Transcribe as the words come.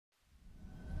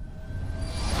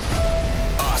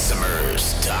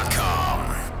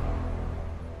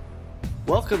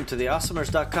Welcome to the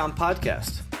Awesomers.com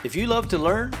podcast. If you love to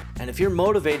learn, and if you're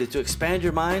motivated to expand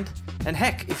your mind, and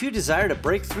heck, if you desire to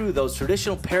break through those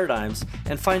traditional paradigms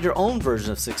and find your own version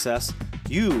of success,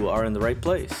 you are in the right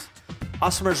place.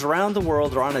 Awesomers around the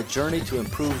world are on a journey to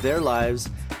improve their lives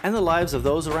and the lives of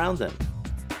those around them.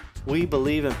 We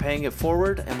believe in paying it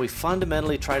forward, and we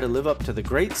fundamentally try to live up to the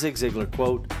great Zig Ziglar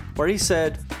quote, where he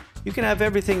said, "You can have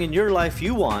everything in your life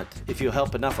you want if you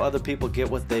help enough other people get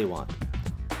what they want."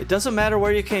 It doesn't matter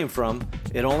where you came from,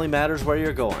 it only matters where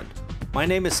you're going. My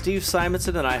name is Steve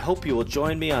Simonson, and I hope you will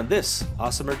join me on this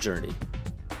awesomer journey.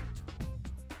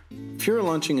 If you're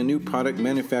launching a new product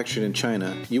manufactured in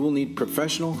China, you will need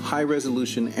professional,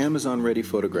 high-resolution, Amazon-ready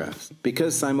photographs.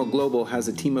 Because Simo Global has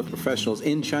a team of professionals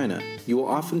in China, you will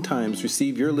oftentimes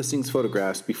receive your listings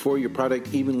photographs before your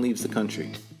product even leaves the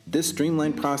country. This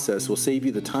streamlined process will save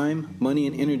you the time, money,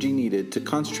 and energy needed to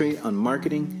concentrate on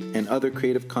marketing and other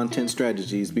creative content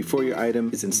strategies before your item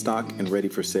is in stock and ready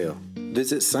for sale.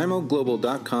 Visit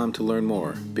simoglobal.com to learn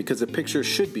more, because a picture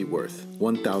should be worth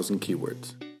 1,000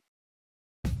 keywords.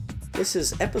 This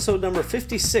is episode number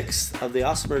 56 of the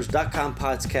Awesomers.com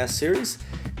podcast series,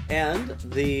 and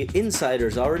the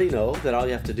insiders already know that all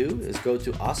you have to do is go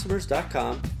to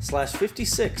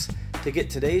awesomers.com/56 to get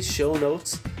today's show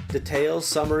notes, details,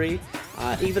 summary,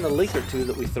 even a link or two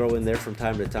that we throw in there from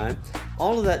time to time.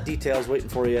 All of that detail is waiting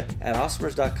for you at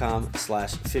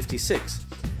awesomers.com/56.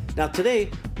 Now today,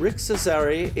 Rick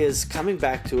Cesari is coming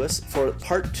back to us for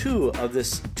part 2 of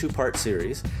this 2-part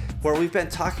series, where we've been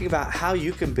talking about how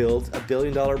you can build a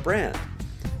billion-dollar brand.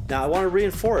 Now I want to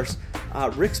reinforce,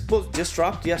 Rick's book just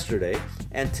dropped yesterday,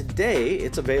 and today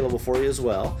it's available for you as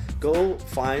well. Go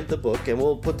find the book, and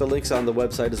we'll put the links on the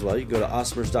website as well. You can go to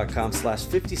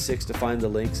awesomers.com/56 to find the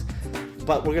links.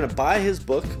 But we're going to buy his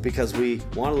book because we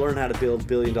want to learn how to build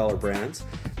billion-dollar brands.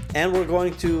 And we're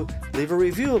going to leave a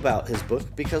review about his book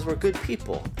because we're good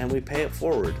people and we pay it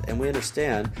forward, and we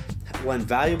understand when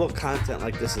valuable content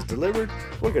like this is delivered,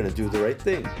 we're going to do the right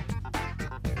thing.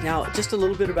 Now, just a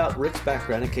little bit about Rick's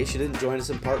background in case you didn't join us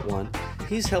in part 1.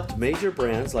 He's helped major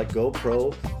brands like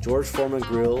GoPro, George Foreman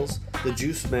Grills, The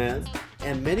Juice Man,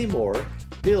 and many more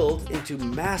build into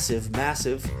massive,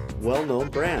 well-known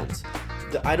brands.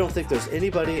 I don't think there's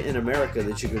anybody in America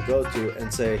that you could go to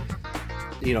and say,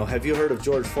 you know, have you heard of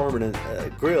George Foreman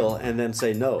Grill, and then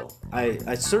say no.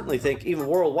 I certainly think even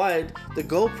worldwide, the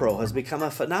GoPro has become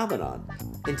a phenomenon.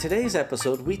 In today's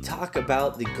episode, we talk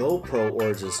about the GoPro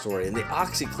origin story and the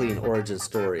OxyClean origin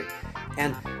story,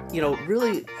 and you know,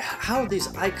 really how these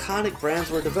iconic brands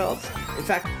were developed. In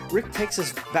fact, Rick takes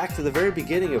us back to the very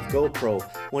beginning of GoPro,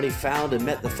 when he found and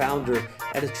met the founder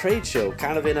at a trade show,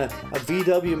 kind of in a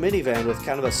VW minivan with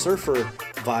kind of a surfer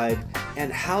vibe,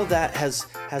 and how that has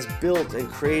built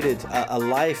and created a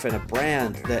life and a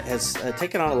brand that has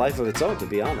taken on a life of its own, to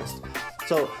be honest.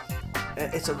 So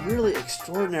it's a really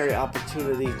extraordinary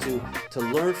opportunity to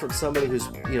learn from somebody who's,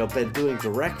 you know, been doing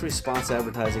direct response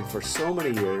advertising for so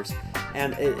many years,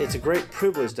 and it's a great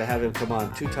privilege to have him come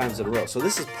on 2 times in a row. So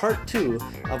this is part 2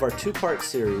 of our 2-part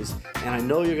series, and I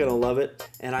know you're going to love it,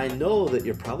 and I know that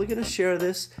you're probably going to share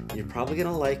this, and you're probably going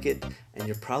to like it, and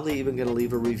you're probably even going to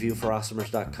leave a review for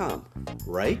awesomers.com,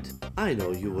 right? I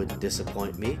know you wouldn't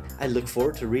disappoint me. I look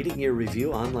forward to reading your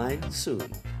review online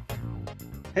soon.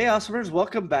 Hey, Awesomers,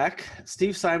 welcome back.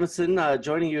 Steve Simonson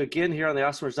joining you again here on the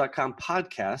Awesomers.com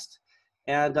podcast.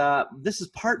 And this is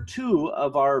part 2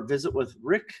 of our visit with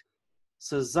Rick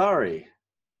Cesari.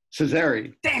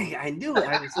 Cesari. Dang, I knew it.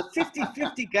 I was a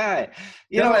 50-50 guy.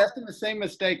 You Don't know, ask him the same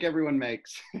mistake everyone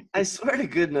makes. I swear to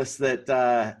goodness that,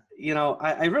 you know,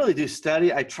 I really do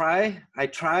study. I try,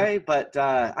 but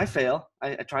I fail.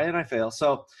 I try and I fail.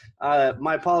 So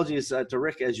my apologies to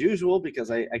Rick as usual, because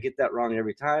I get that wrong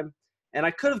every time. And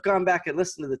I could have gone back and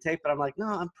listened to the tape, but I'm like, no,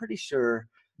 I'm pretty sure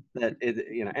that it,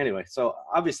 you know, anyway. So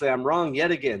obviously I'm wrong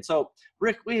yet again. So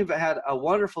Rick, we've had a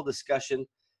wonderful discussion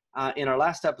in our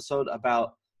last episode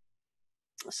about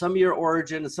some of your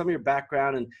origin and some of your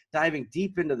background, and diving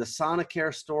deep into the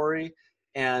Sonicare story,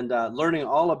 and learning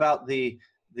all about the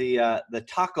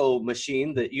taco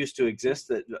machine that used to exist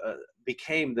that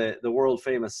became the world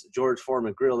famous George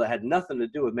Foreman Grill, that had nothing to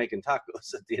do with making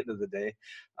tacos at the end of the day.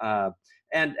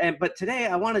 But today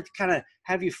I wanted to kind of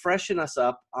have you freshen us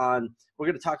up on, we're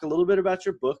going to talk a little bit about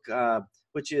your book,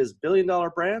 which is Billion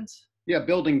Dollar Brands. Yeah,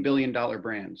 building billion-dollar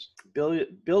brands.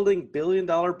 Building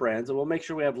billion-dollar brands, and we'll make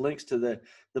sure we have links to the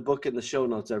book in the show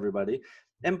notes, everybody.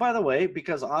 And by the way,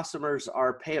 because Awesomers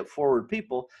are pay-it-forward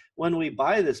people, when we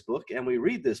buy this book and we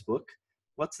read this book,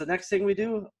 what's the next thing we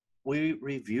do? We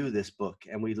review this book,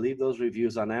 and we leave those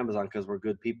reviews on Amazon because we're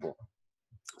good people.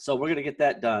 So we're going to get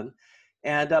that done.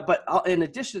 And but in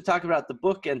addition to talking about the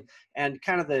book and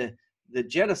kind of the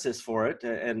genesis for it,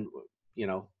 and you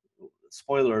know,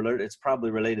 spoiler alert, it's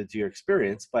probably related to your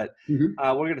experience, but Mhm.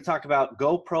 we're going to talk about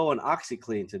GoPro and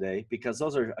OxyClean today, because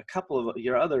those are a couple of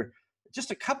your other, just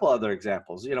a couple other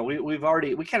examples. You know,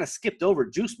 we kind of skipped over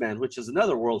Juice Man, which is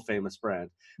another world famous brand,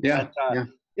 Yeah, but yeah.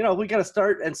 you know, we got to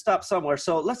start and stop somewhere.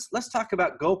 So let's talk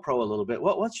about GoPro a little bit.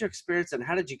 What's your experience and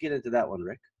how did you get into that one,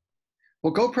 Rick?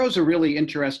 Well, GoPro's a really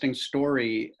interesting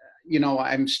story. You know,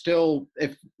 I'm still,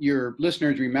 if your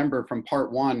listeners remember from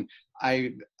part one,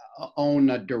 I own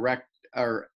a direct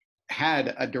or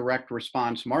had a direct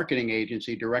response marketing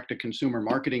agency, direct to consumer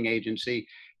marketing agency.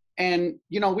 And,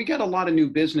 you know, we get a lot of new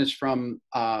business from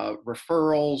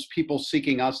referrals, people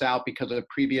seeking us out because of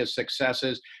previous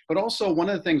successes. But also, one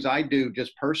of the things I do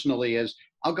just personally is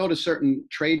I'll go to certain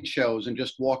trade shows and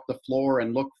just walk the floor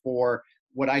and look for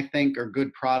what I think are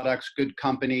good products, good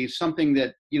companies, something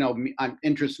that, you know,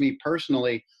 interests me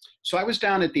personally. So I was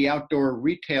down at the Outdoor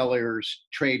Retailers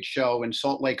Trade Show in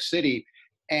Salt Lake City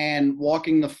and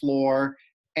walking the floor.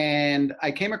 And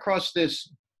I came across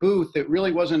this booth that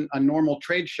really wasn't a normal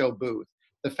trade show booth.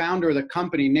 The founder of the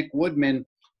company, Nick Woodman,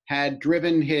 had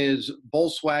driven his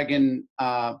Volkswagen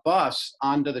bus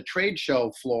onto the trade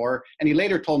show floor. And he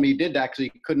later told me he did that because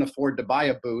he couldn't afford to buy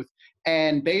a booth.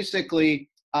 And basically,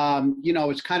 you know,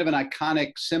 it's kind of an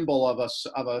iconic symbol of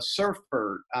a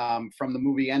surfer from the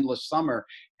movie Endless Summer.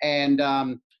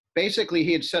 And basically,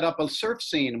 he had set up a surf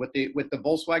scene with the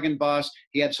Volkswagen bus.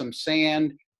 He had some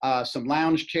sand, some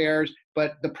lounge chairs,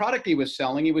 but the product he was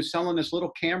selling this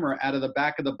little camera out of the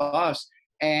back of the bus,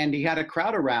 and he had a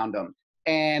crowd around him.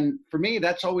 And for me,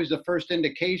 that's always the first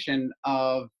indication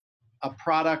of a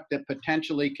product that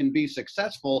potentially can be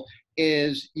successful.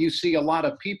 Is you see a lot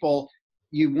of people,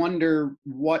 you wonder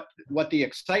what the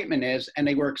excitement is, and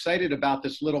they were excited about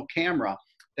this little camera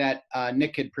that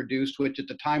Nick had produced, which at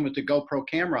the time was the GoPro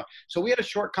camera. So we had a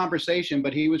short conversation,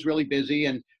 but he was really busy,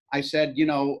 and I said, you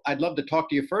know, I'd love to talk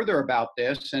to you further about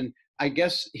this. And I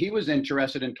guess he was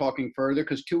interested in talking further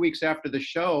because 2 weeks after the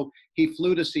show, he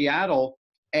flew to Seattle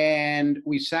and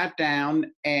we sat down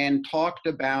and talked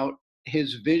about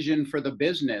his vision for the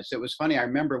business. It was funny. I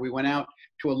remember we went out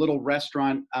to a little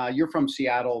restaurant. You're from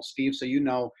Seattle, Steve, so you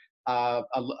know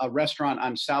a restaurant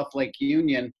on South Lake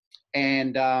Union.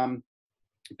 And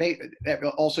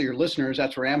also your listeners,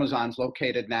 that's where Amazon's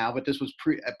located now. But this was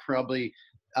probably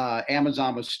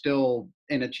Amazon was still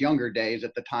in its younger days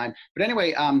at the time. But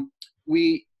anyway, I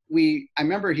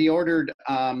remember he ordered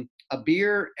a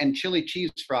beer and chili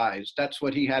cheese fries. That's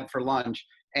what he had for lunch.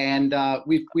 And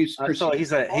So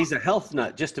he's a health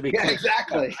nut, just to be clear.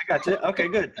 Exactly. Yeah, I got you. Okay,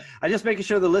 good. I'm just making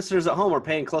sure the listeners at home are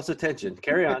paying close attention.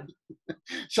 Carry on.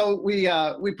 So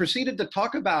we proceeded to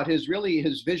talk about his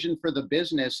vision for the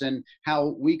business and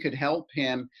how we could help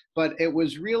him. But it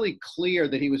was really clear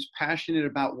that he was passionate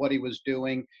about what he was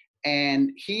doing.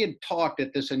 And he had talked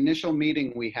at this initial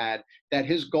meeting we had that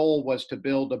his goal was to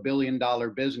build $1 billion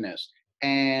business.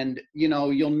 And, you know,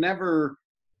 you'll never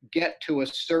get to a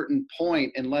certain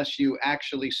point unless you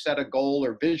actually set a goal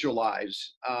or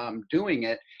visualize doing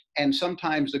it. And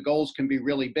sometimes the goals can be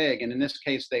really big. And in this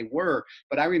case, they were.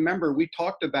 But I remember we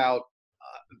talked about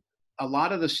a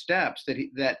lot of the steps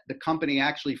that the company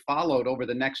actually followed over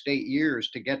the next 8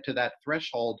 years to get to that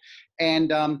threshold.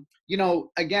 And, you know,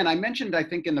 again, I mentioned, I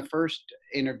think in the first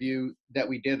interview that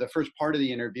we did, the first part of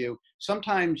the interview,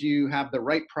 sometimes you have the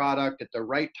right product at the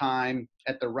right time,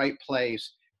 at the right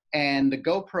place. And the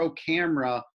GoPro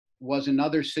camera was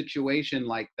another situation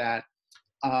like that,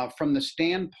 from the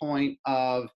standpoint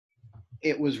of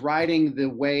it was riding the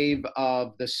wave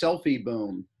of the selfie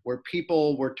boom, where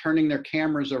people were turning their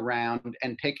cameras around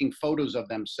and taking photos of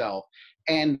themselves.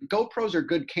 And GoPros are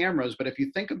good cameras, but if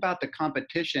you think about the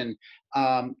competition,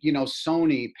 you know,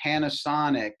 Sony,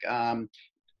 Panasonic,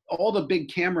 all the big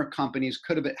camera companies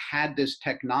could have had this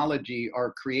technology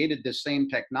or created the same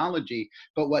technology.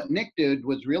 But what Nick did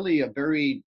was really a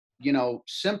very, you know,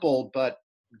 simple but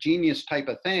genius type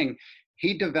of thing.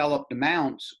 He developed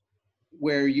mounts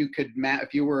where you could,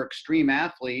 if you were an extreme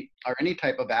athlete or any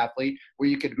type of athlete, where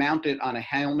you could mount it on a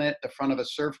helmet, the front of a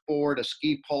surfboard, a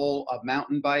ski pole, a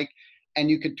mountain bike, and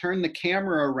you could turn the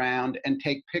camera around and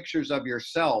take pictures of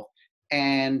yourself.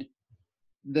 And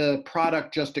the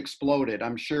product just exploded.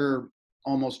 I'm sure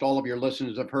almost all of your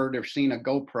listeners have heard or seen a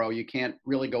GoPro. You can't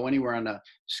really go anywhere on a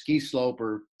ski slope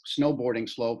or snowboarding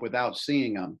slope without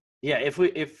seeing them. Yeah, if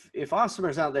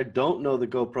awesomers out there don't know the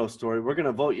GoPro story, we're going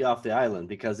to vote you off the island,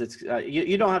 because it's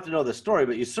you don't have to know the story,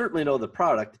 but you certainly know the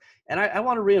product. And I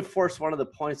want to reinforce one of the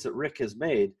points that Rick has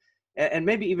made. and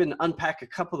maybe even unpack a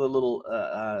couple of the little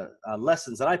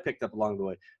lessons that I picked up along the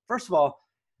way. First of all,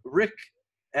 Rick,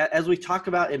 as we talk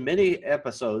about in many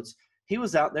episodes, he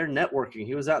was out there networking.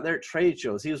 He was out there at trade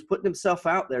shows. He was putting himself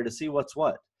out there to see what's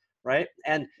what, right?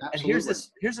 And here's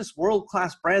this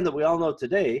world-class brand that we all know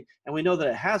today, and we know that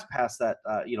it has passed that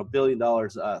 $1 billion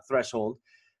threshold.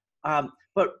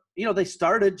 But they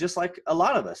started just like a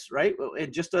lot of us, right?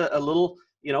 In just a little,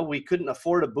 we couldn't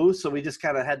afford a booth, so we just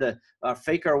kind of had to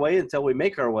fake our way until we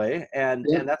make our way, and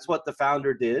that's what the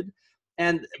founder did.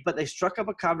 But they struck up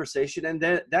a conversation, and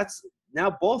then that's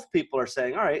now both people are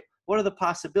saying, all right, what are the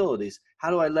possibilities? How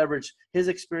do I leverage his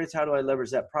experience? How do I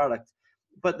leverage that product?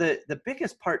 But the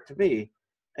biggest part to me,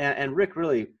 and Rick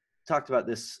really talked about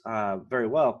this very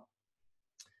well,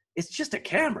 it's just a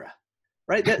camera,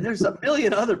 right? There's a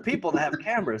million other people that have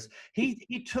cameras.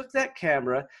 He took that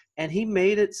camera and he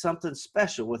made it something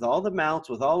special with all the mounts,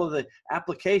 with all of the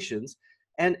applications,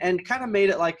 and kind of made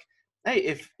it like,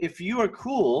 hey, if you are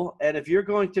cool and if you're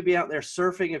going to be out there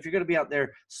surfing, if you're going to be out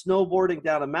there snowboarding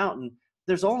down a mountain,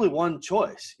 there's only one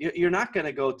choice. You're not going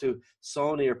to go to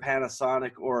Sony or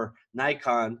Panasonic or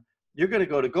Nikon. You're going to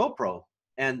go to GoPro,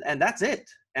 and that's it.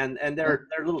 And their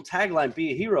little tagline,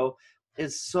 "Be a hero,"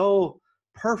 is so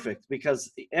perfect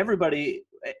because everybody,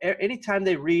 anytime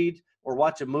they read or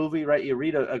watch a movie, right? You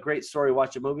read a great story,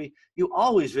 watch a movie, you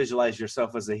always visualize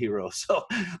yourself as a hero. So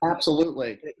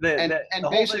absolutely. And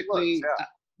basically,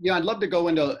 I'd love to go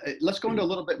into, let's go into a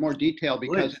little bit more detail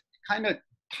because it kind of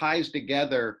ties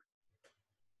together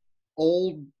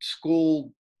old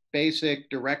school basic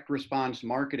direct response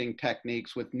marketing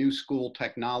techniques with new school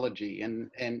technology and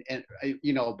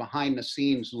behind the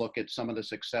scenes look at some of the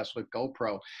success with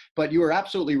GoPro. But you were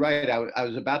absolutely right. I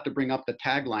was about to bring up the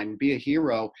tagline, "Be a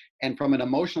hero." And from an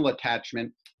emotional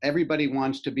attachment, everybody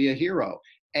wants to be a hero.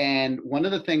 And one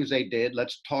of the things they did,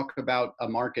 let's talk about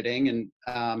marketing,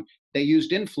 and they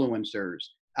used influencers.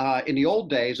 In the old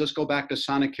days, let's go back to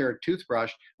Sonicare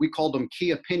toothbrush, we called them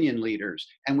key opinion leaders.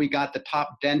 And we got the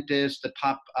top dentists, the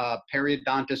top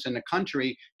periodontists in the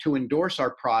country to endorse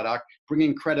our product,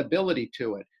 bringing credibility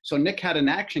to it. So Nick had an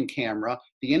action camera.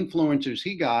 The influencers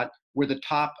he got were the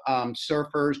top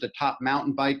surfers, the top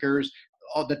mountain bikers,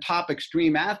 the top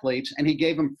extreme athletes, and he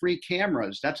gave them free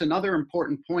cameras. That's another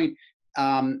important point,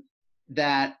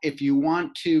 that if you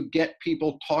want to get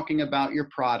people talking about your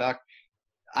product,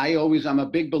 I'm a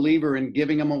big believer in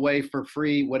giving them away for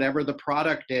free, whatever the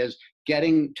product is,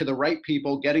 getting to the right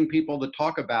people, getting people to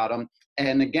talk about them.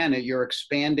 And again, you're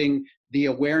expanding the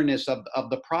awareness of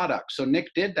the product. So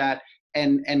Nick did that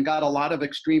and got a lot of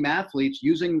extreme athletes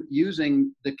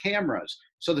using the cameras.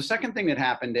 So the second thing that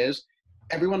happened is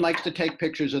everyone likes to take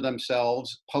pictures of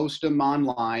themselves, post them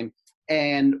online.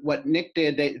 And what Nick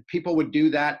did, people would do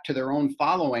that to their own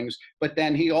followings. But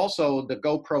then he also, the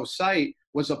GoPro site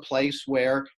was a place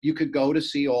where you could go to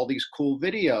see all these cool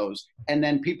videos. And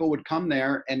then people would come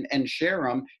there and share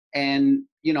them. And,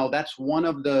 that's one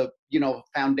of the,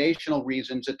 foundational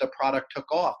reasons that the product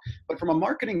took off. But from a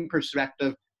marketing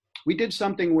perspective, we did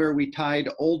something where we tied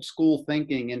old school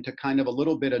thinking into kind of a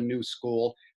little bit of new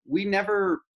school. We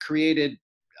never created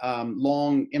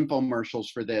long infomercials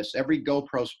for this. Every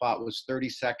GoPro spot was 30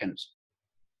 seconds.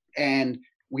 And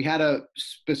we had a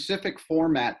specific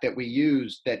format that we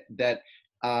used that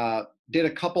did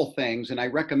a couple things. And I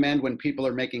recommend when people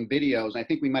are making videos, I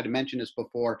think we might have mentioned this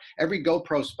before, every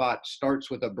GoPro spot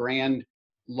starts with a brand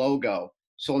logo.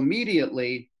 So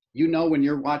immediately, when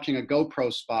you're watching a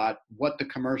GoPro spot, what the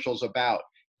commercial's about.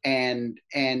 And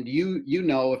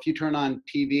if you turn on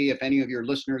TV, if any of your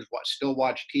listeners still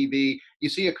watch TV, you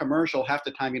see a commercial, half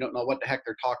the time you don't know what the heck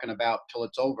they're talking about till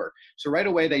it's over. So right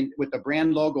away, with the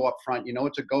brand logo up front,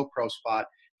 it's a GoPro spot.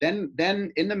 Then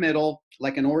in the middle,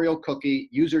 like an Oreo cookie,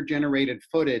 user-generated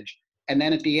footage. And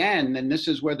then at the end, and this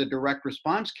is where the direct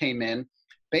response came in,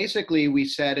 basically we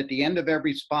said at the end of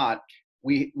every spot,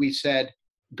 we said,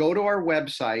 go to our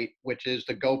website, which is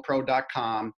the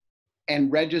GoPro.com,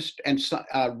 and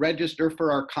register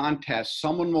for our contest.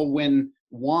 Someone will win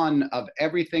one of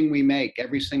everything we make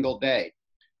every single day.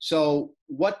 So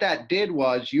what that did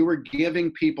was you were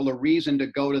giving people a reason to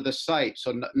go to the site.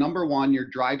 So number one, you're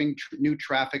driving new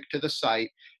traffic to the site.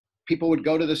 People would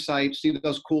go to the site, see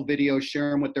those cool videos,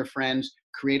 share them with their friends,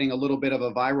 creating a little bit of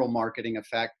a viral marketing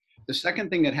effect. The second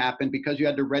thing that happened, because you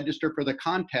had to register for the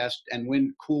contest and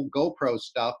win cool GoPro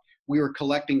stuff, we were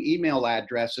collecting email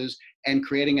addresses and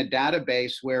creating a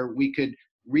database where we could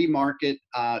remarket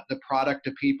the product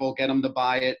to people, get them to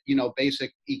buy it,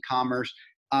 basic e-commerce.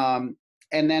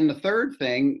 And then the third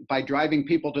thing, by driving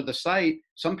people to the site,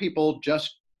 some people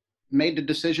just, made the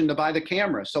decision to buy the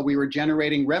camera. So we were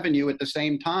generating revenue at the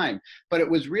same time. But it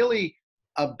was really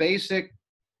a basic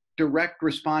direct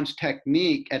response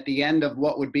technique at the end of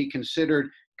what would be considered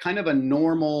kind of a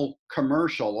normal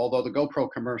commercial, although the GoPro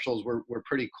commercials were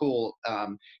pretty cool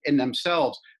in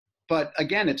themselves. But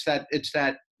again, it's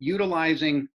that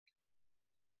utilizing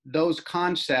those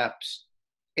concepts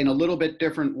in a little bit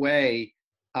different way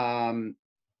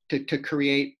to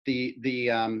create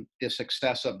the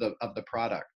success of the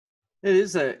product. It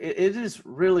is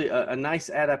really a nice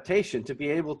adaptation to be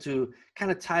able to kind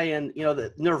of tie in,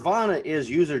 the Nirvana is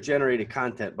user generated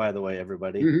content, by the way,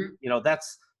 everybody. Mm-hmm.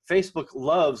 That's Facebook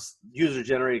loves user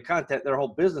generated content. Their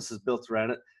whole business is built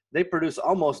around it. They produce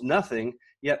almost nothing,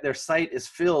 yet their site is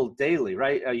filled daily,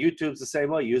 right? YouTube's the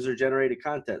same way, user generated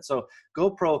content. So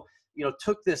GoPro,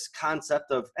 took this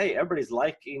concept of, hey, everybody's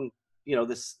liking,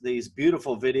 these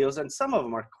beautiful videos, and some of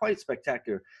them are quite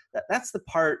spectacular. That's the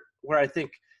part where I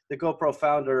think the GoPro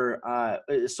founder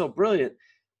is so brilliant,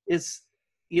 is,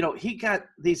 he got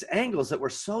these angles that were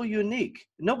so unique.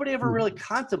 Nobody ever really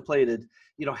contemplated,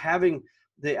 having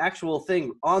the actual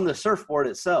thing on the surfboard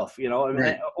itself,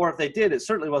 Right. or if they did, it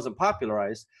certainly wasn't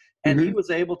popularized. And he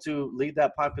was able to lead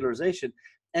that popularization.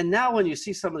 And now when you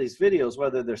see some of these videos,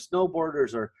 whether they're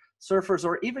snowboarders or surfers,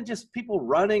 or even just people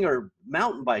running or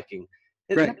mountain biking,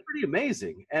 it's pretty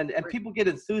amazing. And people get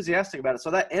enthusiastic about it.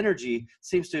 So that energy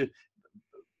seems to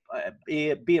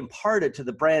be imparted to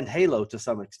the brand halo to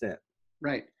some extent.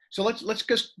 Right. So let's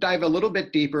just dive a little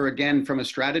bit deeper again from a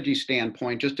strategy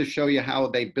standpoint, just to show you how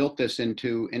they built this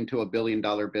into a $1 billion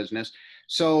business.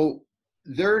 So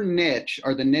their niche,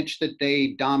 or the niche that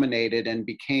they dominated and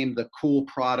became the cool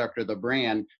product or the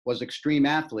brand, was extreme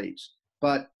athletes.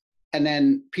 And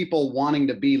then people wanting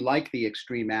to be like the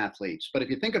extreme athletes. But if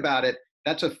you think about it,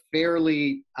 that's a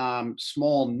fairly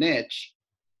small niche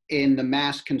in the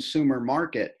mass consumer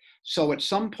market. So at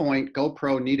some point,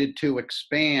 GoPro needed to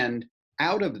expand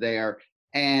out of there.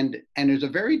 And there's a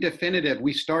very definitive,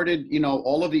 we started,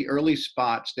 all of the early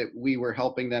spots that we were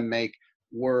helping them make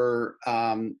were,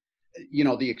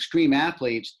 the extreme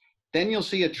athletes. Then you'll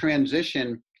see a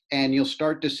transition, and you'll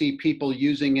start to see people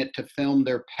using it to film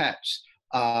their pets.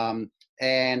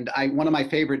 And one of my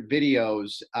favorite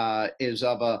videos is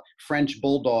of a French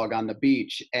bulldog on the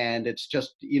beach. And it's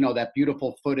just, that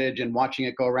beautiful footage and watching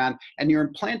it go around. And you're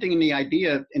implanting the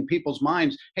idea in people's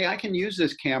minds, hey, I can use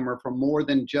this camera for more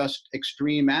than just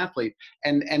extreme athlete.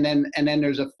 And then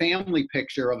there's a family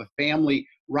picture of a family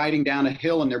riding down a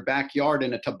hill in their backyard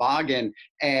in a toboggan,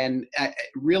 and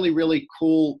really, really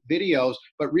cool videos,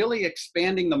 but really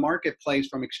expanding the marketplace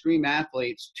from extreme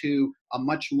athletes to a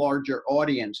much larger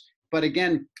audience. But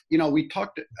again, we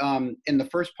talked in the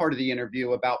first part of the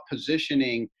interview about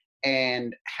positioning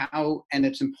and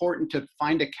it's important to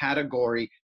find a category,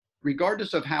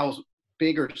 regardless of how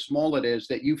big or small it is,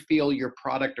 that you feel your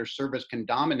product or service can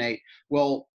dominate.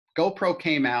 Well, GoPro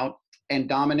came out and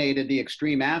dominated the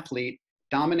extreme athlete,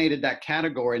 dominated that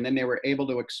category, and then they were able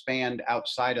to expand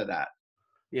outside of that.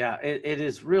 Yeah,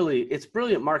 it's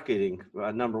brilliant marketing,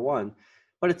 number one,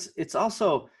 but it's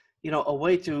also, a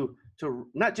way to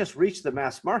not just reach the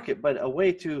mass market, but a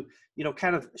way to,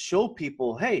 kind of show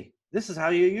people, hey, this is how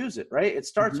you use it, right? It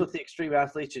starts with the extreme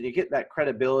athletes, and you get that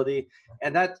credibility,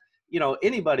 and that,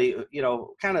 anybody,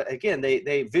 kind of, again,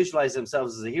 they visualize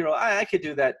themselves as a hero. I could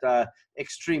do that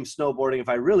extreme snowboarding if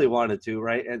I really wanted to,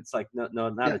 right? And it's like, no,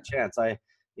 not a chance. I,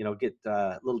 get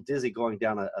a little dizzy going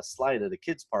down a slide at a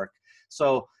kid's park.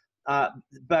 So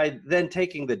by then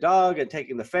taking the dog and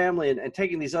taking the family and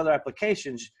taking these other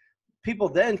applications, people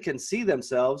then can see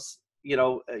themselves,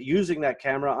 using that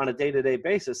camera on a day-to-day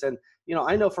basis. And,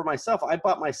 I know for myself, I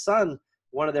bought my son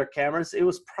one of their cameras. It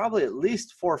was probably at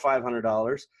least $400 or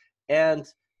 $500. And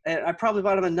I probably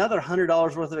bought him another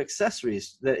 $100 worth of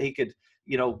accessories that he could,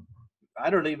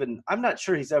 I'm not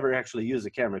sure he's ever actually used a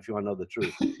camera, if you want to know the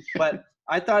truth. But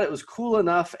I thought it was cool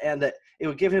enough, and that it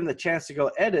would give him the chance to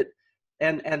go edit.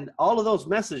 And all of those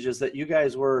messages that you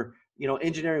guys were,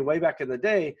 engineering way back in the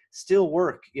day still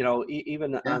work,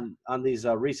 even on these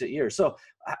recent years. So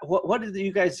what did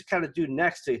you guys kind of do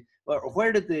next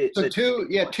where did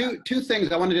two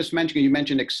things I want to just mention. You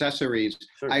mentioned accessories.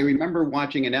 Sure. I remember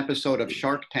watching an episode of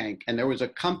Shark Tank, and there was a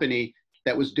company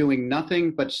that was doing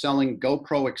nothing but selling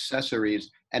GoPro accessories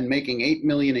and making $8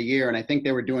 million a year. And I think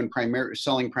they were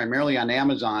selling primarily on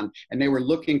Amazon, and they were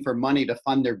looking for money to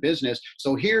fund their business.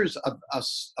 So here's a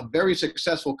very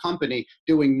successful company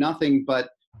doing nothing but,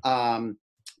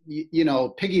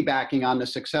 piggybacking on the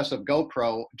success of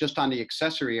GoPro just on the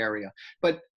accessory area.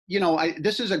 But,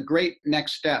 this is a great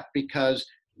next step, because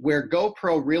where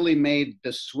GoPro really made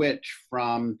the switch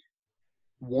from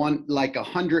like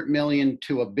 100 million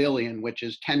to a billion, which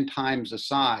is 10 times the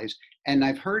size. And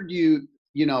I've heard you,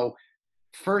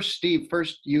 Steve,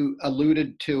 you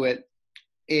alluded to it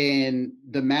in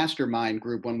the mastermind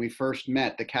group when we first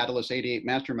met, the Catalyst 88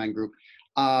 mastermind group,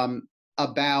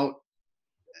 about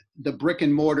the brick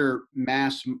and mortar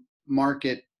mass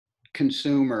market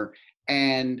consumer.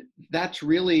 And that's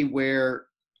really where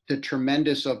the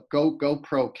tremendous of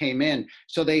GoPro came in.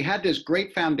 So they had this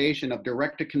great foundation of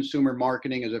direct to consumer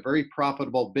marketing as a very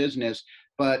profitable business,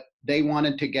 but they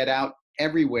wanted to get out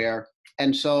everywhere.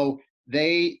 And so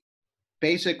they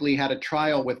basically had a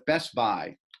trial with Best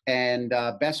Buy, and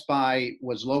Best Buy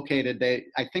was located,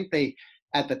 I think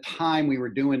at the time we were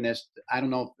doing this, I don't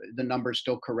know if the number's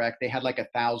still correct, they had like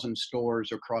 1,000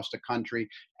 stores across the country.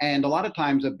 And a lot of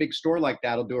times a big store like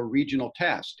that will do a regional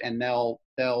test, and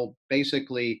they'll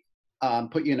basically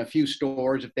put you in a few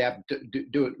stores. If they have to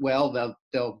do it well,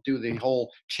 they'll do the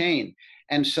whole chain.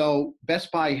 And so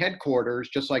Best Buy headquarters,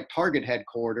 just like Target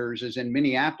headquarters, is in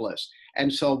Minneapolis.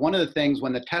 And so one of the things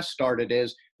when the test started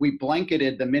is we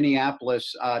blanketed the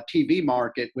Minneapolis TV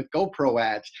market with GoPro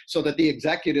ads so that the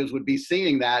executives would be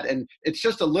seeing that. And it's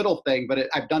just a little thing, but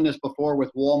I've done this before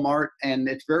with Walmart, and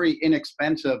it's very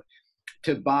inexpensive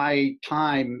to buy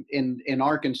time in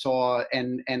Arkansas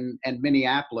and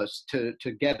Minneapolis to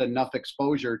get enough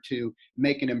exposure to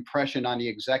make an impression on the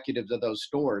executives of those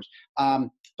stores.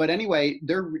 But anyway,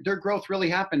 their growth really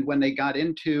happened when they got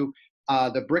into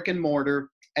the brick and mortar.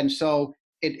 And so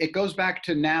it goes back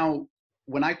to now,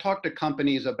 when I talk to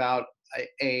companies about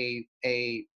a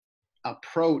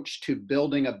approach to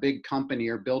building a big company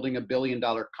or building $1 billion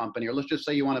company, or let's just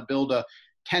say you want to build a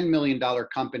 $10 million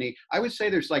company, I would say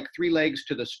there's like 3 legs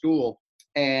to the stool.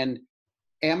 And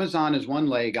Amazon is one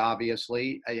leg,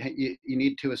 obviously. You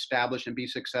need to establish and be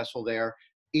successful there.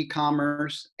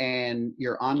 E-commerce and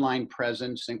your online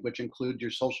presence, which includes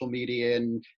your social media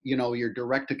and your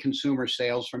direct-to-consumer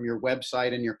sales from your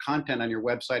website, and your content on your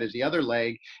website is the other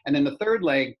leg. And then the third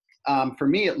leg, for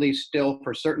me at least, still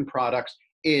for certain products,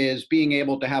 is being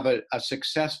able to have a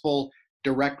successful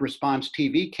direct response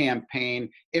TV campaign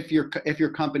if your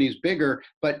company's bigger.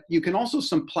 But you can also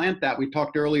supplant that. We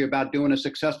talked earlier about doing a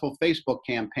successful Facebook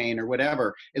campaign or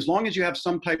whatever. As long as you have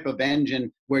some type of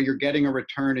engine where you're getting a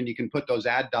return and you can put those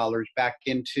ad dollars back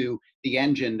into the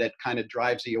engine that kind of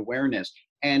drives the awareness.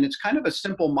 And it's kind of a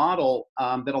simple model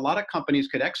that a lot of companies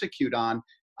could execute on.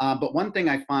 But one thing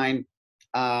I find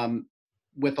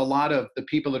with a lot of the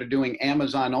people that are doing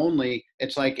Amazon only,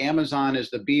 it's like Amazon is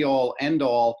the be all end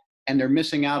all, and they're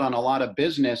missing out on a lot of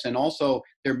business. And also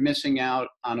they're missing out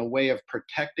on a way of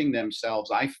protecting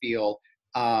themselves, I feel,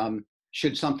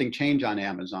 should something change on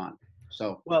Amazon.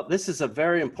 So, well, this is a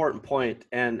very important point,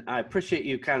 and I appreciate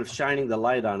you kind of shining the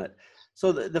light on it.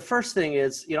 So the first thing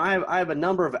is, I have a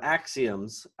number of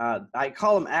axioms. I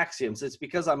call them axioms. It's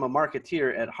because I'm a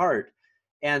marketeer at heart.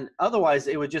 And otherwise,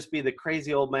 it would just be the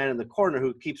crazy old man in the corner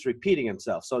who keeps repeating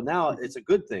himself. So now it's a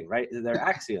good thing, right? They're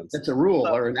axioms. It's a rule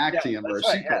or an axiom or a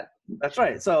secret. Yeah, that's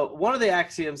right. So one of the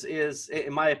axioms is,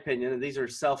 in my opinion, and these are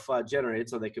self-generated,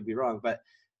 so they could be wrong, but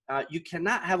you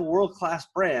cannot have a world-class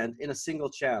brand in a single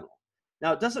channel.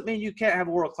 Now, it doesn't mean you can't have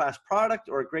a world-class product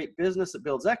or a great business that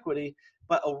builds equity,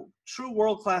 but a true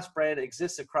world-class brand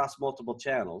exists across multiple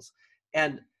channels.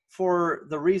 And for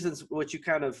the reasons which you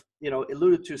kind of,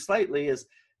 alluded to slightly is,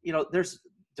 there's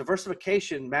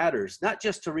diversification matters, not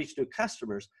just to reach new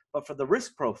customers, but for the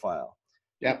risk profile.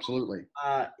 Yeah, absolutely.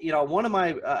 One of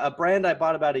my, a brand I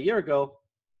bought about a year ago,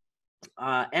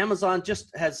 Amazon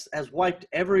just has wiped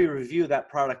every review that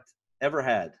product ever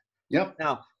had. Yep.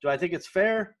 Now, do I think it's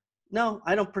fair? No,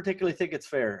 I don't particularly think it's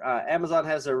fair. Amazon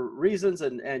has their reasons,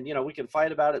 and we can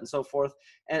fight about it and so forth.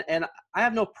 And I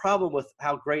have no problem with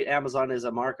how great Amazon is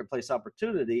a marketplace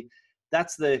opportunity.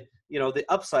 That's the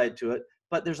upside to it.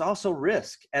 But there's also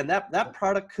risk, and that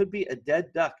product could be a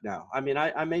dead duck now. I mean,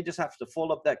 I may just have to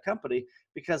fold up that company,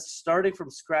 because starting from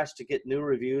scratch to get new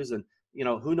reviews, and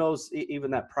who knows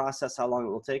even that process, how long it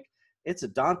will take. It's a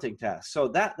daunting task. So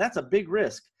that's a big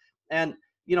risk. And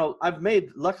I've made,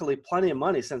 luckily, plenty of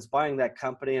money since buying that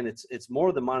company, and it's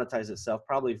more than monetized itself,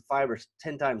 probably 5 or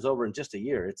 10 times over in just a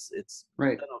year. It's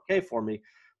right. Done okay for me,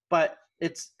 but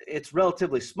it's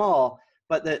relatively small.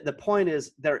 But the point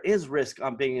is, there is risk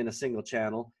on being in a single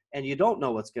channel, and you don't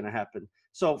know what's going to happen.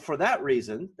 So for that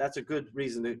reason, that's a good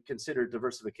reason to consider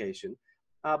diversification.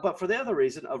 But for the other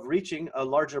reason of reaching a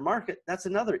larger market, that's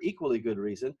another equally good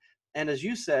reason. And as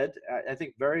you said, I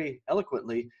think very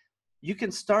eloquently, you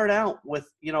can start out with,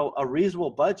 a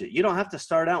reasonable budget. You don't have to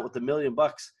start out with $1 million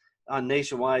on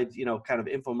nationwide, kind of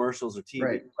infomercials or TV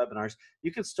right. webinars.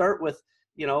 You can start with,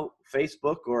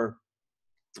 Facebook or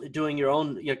doing your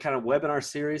own, kind of webinar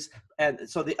series. And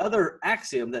so the other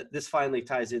axiom that this finally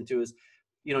ties into is,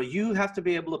 you have to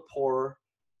be able to pour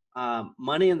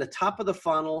money in the top of the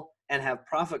funnel and have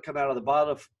profit come out of the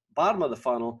bottom of the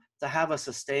funnel to have a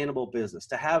sustainable business,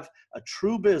 to have a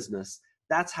true business.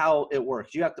 That's how it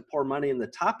works. You have to pour money in the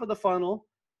top of the funnel,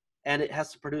 and it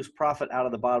has to produce profit out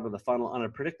of the bottom of the funnel on a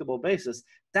predictable basis.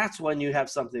 That's when you have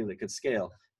something that could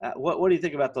scale. What do you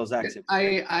think about those axioms?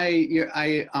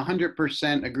 I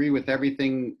 100% agree with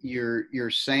everything you're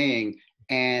saying,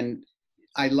 and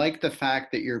I like the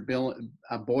fact that you're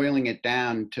boiling it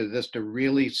down to just a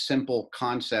really simple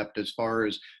concept as far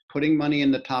as putting money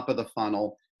in the top of the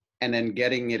funnel and then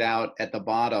getting it out at the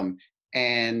bottom.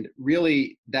 And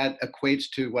really that equates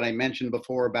to what I mentioned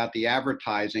before about the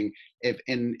advertising. If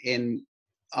in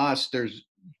us, there's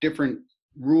different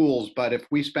rules, but if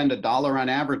we spend $1 on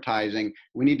advertising,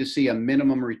 we need to see a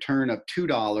minimum return of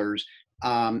 $2.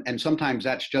 And sometimes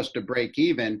that's just to break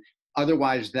even.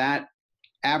 Otherwise, that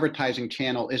advertising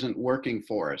channel isn't working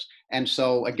for us. And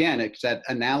so again, it's that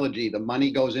analogy. The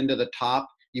money goes into the top.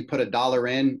 You put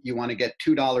 $1 in, you want to get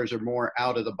 $2 or more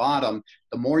out of the bottom.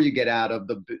 The more you get out of,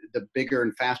 the bigger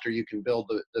and faster you can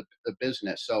build the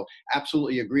business. So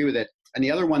absolutely agree with it. And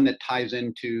the other one that ties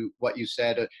into what you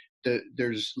said,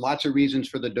 there's lots of reasons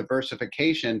for the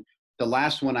diversification. The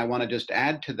last one I want to just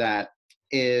add to that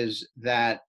is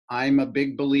that I'm a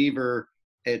big believer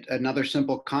in another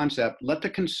simple concept. Let the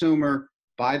consumer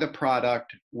buy the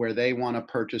product where they want to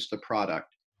purchase the product.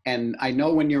 And I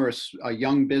know when you're a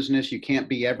young business, you can't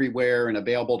be everywhere and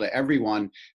available to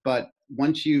everyone. But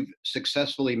once you've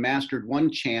successfully mastered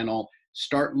one channel,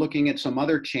 start looking at some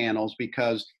other channels,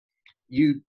 because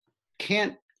you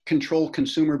can't control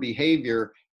consumer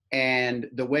behavior. And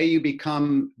the way you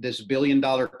become this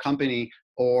billion-dollar company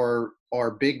or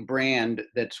big brand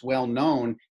that's well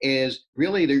known is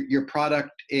really your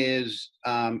product is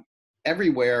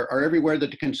everywhere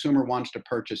that the consumer wants to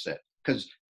purchase it, because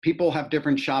people have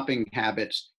different shopping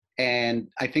habits. And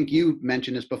I think you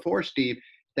mentioned this before, Steve,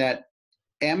 that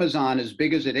Amazon, as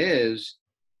big as it is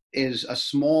a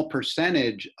small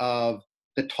percentage of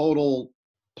the total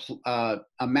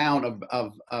amount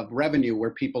of revenue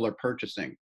where people are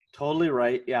purchasing. Totally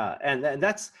right. Yeah. And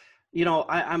that's,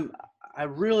 I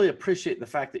really appreciate the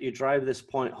fact that you drive this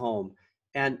point home.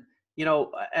 And,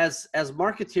 as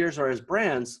marketeers or as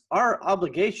brands, our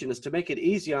obligation is to make it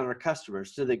easy on our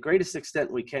customers to the greatest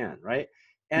extent we can. Right.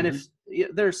 And if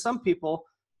there's some people,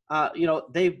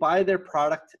 they buy their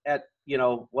product at,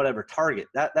 whatever, Target,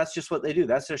 that's just what they do.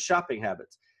 That's their shopping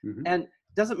habits. And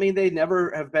doesn't mean they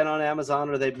never have been on Amazon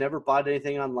or they've never bought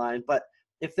anything online. But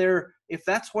if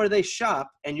that's where they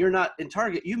shop and you're not in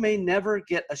Target, you may never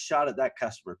get a shot at that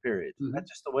customer, period. That's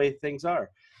just the way things are.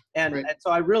 And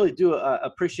so I really do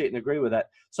appreciate and agree with that.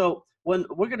 So when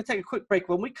we're going to take a quick break,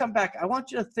 when we come back, I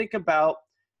want you to think about,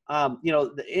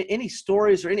 any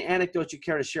stories or any anecdotes you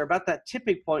care to share about that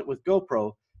tipping point with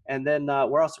GoPro. And then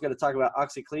we're also going to talk about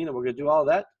OxyClean, and we're going to do all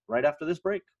that right after this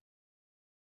break.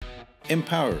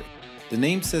 Empower. The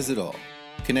name says it all.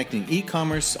 Connecting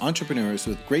e-commerce entrepreneurs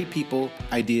with great people,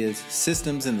 ideas,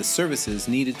 systems, and the services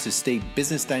needed to stay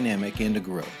business dynamic and to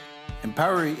grow.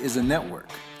 Empowery is a network,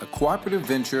 a cooperative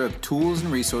venture of tools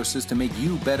and resources to make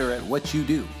you better at what you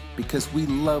do, because we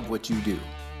love what you do.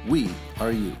 We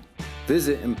are you.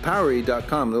 Visit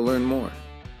empowery.com to learn more.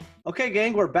 Okay,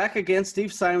 gang, we're back again.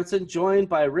 Steve Simonson, joined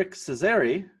by Rick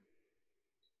Cesari.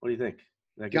 What do you think?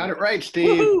 Got it right,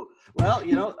 Steve. Woo-hoo!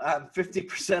 Well, I'm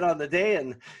 50% on the day,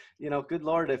 and good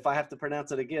Lord, if I have to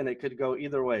pronounce it again, it could go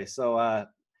either way. So,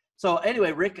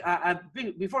 anyway, Rick,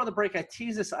 before the break, I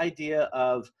teased this idea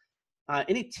of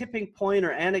any tipping point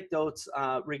or anecdotes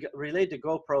related to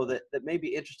GoPro that may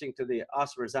be interesting to the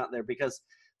Oscars out there, because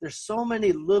there's so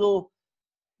many little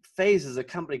phases a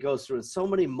company goes through and so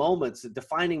many moments,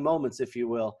 defining moments, if you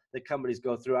will, that companies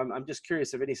go through. I'm just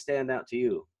curious if any stand out to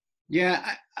you.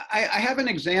 Yeah, I have an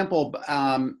example.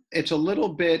 It's a little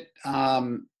bit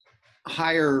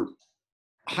higher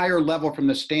level from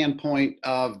the standpoint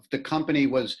of the company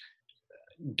was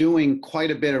doing quite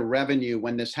a bit of revenue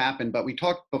when this happened. But we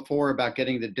talked before about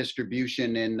getting the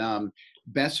distribution in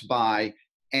Best Buy,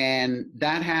 and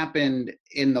that happened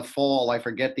in the fall. I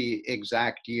forget the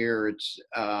exact year. It's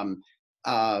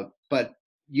but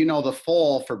the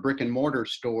fall for brick and mortar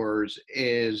stores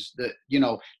is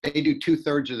they do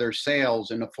 2/3 of their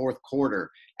sales in the fourth quarter.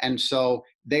 And so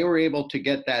they were able to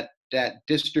get that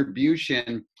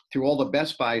distribution through all the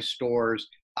Best Buy stores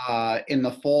in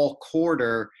the fall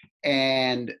quarter.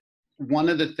 And one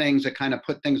of the things that kind of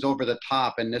put things over the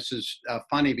top, and this is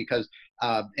funny because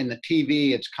in the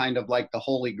TV, it's kind of like the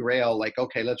holy grail, like,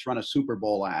 okay, let's run a Super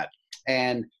Bowl ad.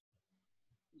 And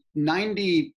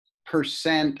 90%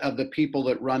 of the people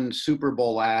that run Super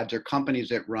Bowl ads, or companies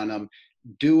that run them,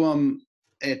 do them.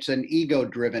 It's an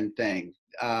ego-driven thing.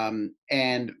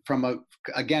 And from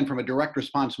a direct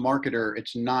response marketer,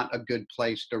 it's not a good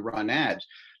place to run ads.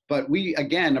 But we,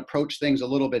 again, approach things a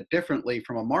little bit differently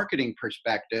from a marketing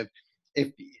perspective.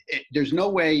 There's no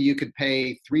way you could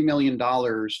pay $3 million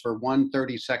for one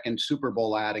 30-second Super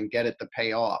Bowl ad and get it to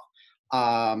pay off.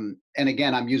 And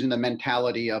again, I'm using the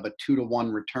mentality of a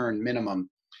 2-to-1 return minimum.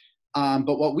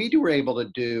 But what we were able to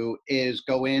do is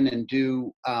go in and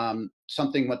do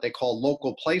something what they call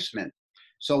local placement.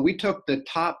 So we took the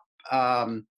top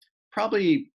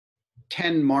probably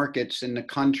 10 markets in the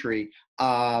country,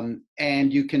 and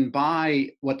you can buy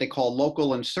what they call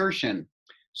local insertion.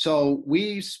 So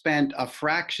we spent a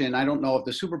fraction. I don't know if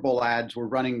the Super Bowl ads were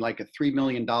running like a $3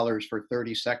 million for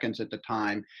 30 seconds at the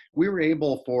time. We were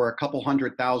able, for a couple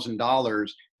 $100,000,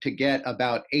 to get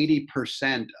about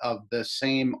 80% of the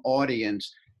same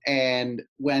audience. And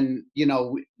when,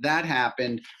 that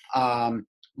happened,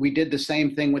 we did the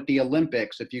same thing with the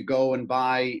Olympics. If you go and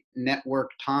buy network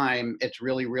time, it's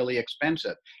really, really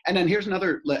expensive. And then here's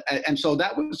another, and so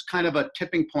that was kind of a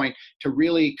tipping point to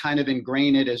really kind of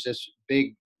ingrain it as this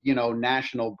big,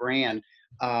 national brand,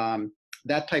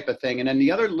 that type of thing. And then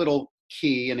the other little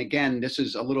key, and again, this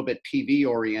is a little bit TV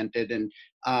oriented, and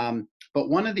but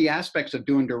one of the aspects of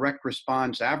doing direct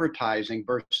response advertising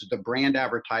versus the brand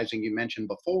advertising you mentioned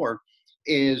before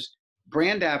is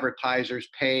brand advertisers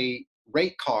pay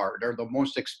rate card, or the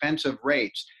most expensive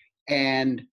rates.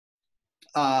 And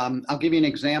I'll give you an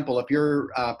example. If you're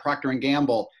Procter &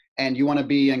 Gamble and you want to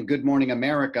be in Good Morning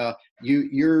America,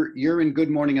 you're in Good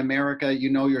Morning America,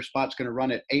 your spot's going to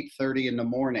run at 8:30 in the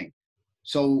morning.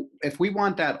 So if we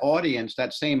want that audience,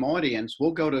 that same audience,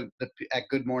 we'll go to at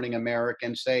Good Morning America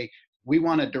and say, we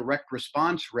want a direct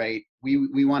response rate.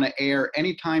 We want to air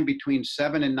anytime between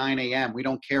 7 and 9 a.m. We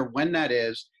don't care when that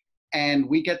is. And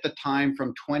we get the time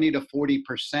from 20 to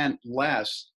 40%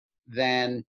 less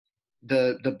than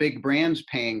the big brands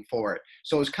paying for it.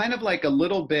 So it's kind of like a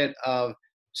little bit of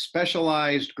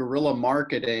specialized guerrilla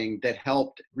marketing that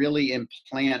helped really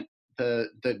implant the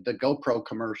GoPro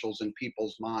commercials in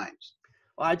people's minds.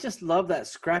 Well, I just love that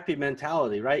scrappy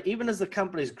mentality, right? Even as the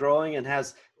company's growing and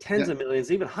has tens of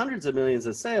millions, even hundreds of millions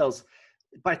of sales,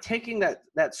 by taking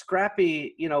that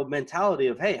scrappy, mentality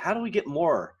of, hey, how do we get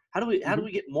more? How do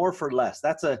we get more for less?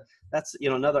 That's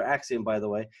another axiom, by the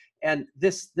way. And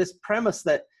this premise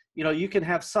that, you can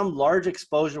have some large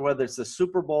exposure, whether it's the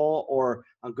Super Bowl or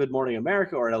on Good Morning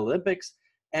America or at Olympics,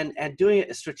 and doing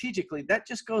it strategically, that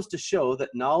just goes to show that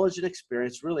knowledge and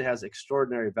experience really has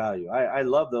extraordinary value. I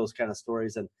love those kind of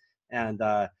stories. And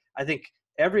I think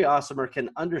every awesomer can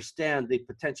understand the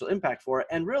potential impact for it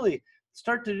and really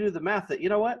start to do the math that,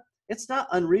 it's not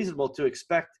unreasonable to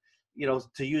expect,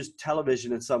 to use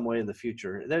television in some way in the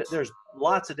future. There's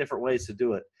lots of different ways to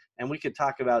do it. And we could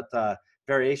talk about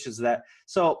variations of that.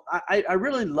 So I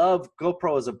really love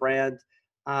GoPro as a brand.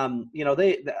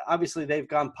 They obviously they've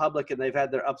gone public and they've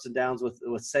had their ups and downs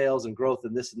with sales and growth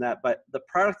and this and that, but the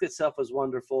product itself is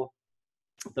wonderful.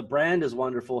 The brand is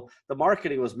wonderful. The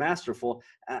marketing was masterful.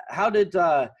 How did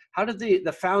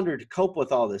the founder cope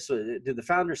with all this? Did the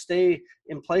founder stay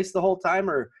in place the whole time,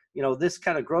 or this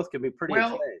kind of growth can be pretty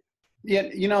insane?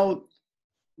 Yeah,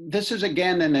 this is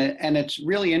again, and it's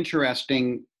really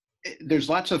interesting. There's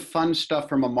lots of fun stuff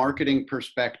from a marketing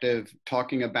perspective,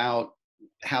 talking about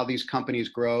how these companies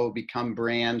grow, become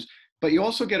brands, but you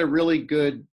also get a really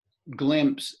good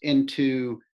glimpse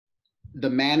into the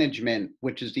management,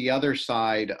 which is the other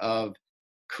side of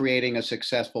creating a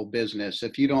successful business.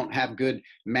 If you don't have good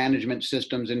management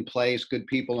systems in place, good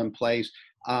people in place,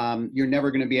 you're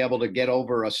never going to be able to get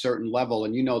over a certain level.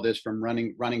 And you know this from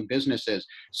running businesses.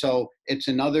 So it's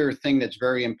another thing that's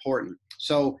very important.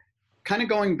 So kind of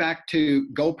going back to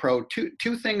GoPro,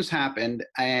 two things happened,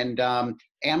 and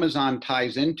Amazon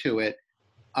ties into it.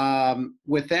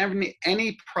 With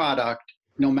any product,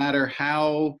 no matter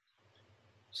how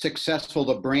successful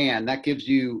the brand, that gives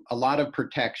you a lot of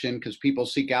protection because people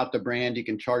seek out the brand, you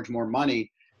can charge more money.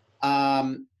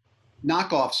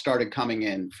 Knockoffs started coming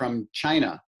in from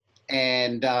China,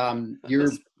 and your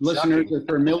listeners are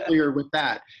familiar with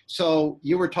that. So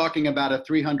you were talking about a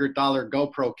 $300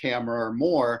 GoPro camera or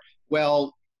more.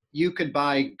 Well, you could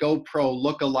buy GoPro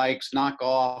lookalikes,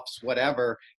 knockoffs,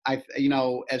 whatever,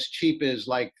 as cheap as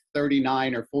like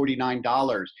 $39 or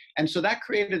 $49. And so that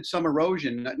created some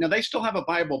erosion. Now they still have a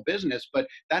viable business, but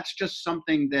that's just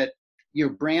something that your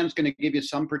brand's going to give you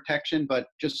some protection, but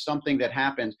just something that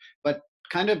happens. But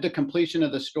kind of the completion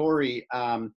of the story,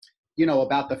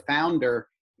 about the founder,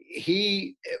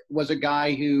 he was a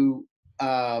guy who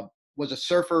was a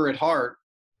surfer at heart.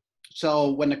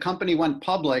 So when the company went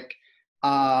public,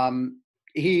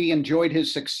 he enjoyed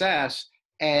his success.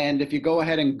 And if you go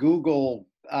ahead and Google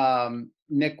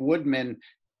Nick Woodman,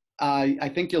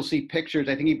 I think you'll see pictures.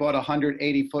 I think he bought a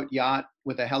 180-foot yacht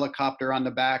with a helicopter on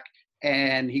the back,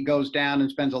 and he goes down and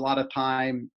spends a lot of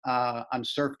time on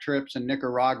surf trips in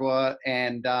Nicaragua.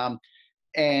 And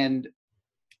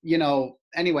you know,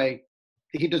 anyway,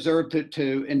 he deserved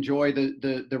to enjoy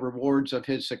the rewards of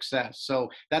his success. So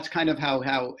that's kind of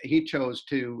how he chose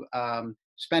to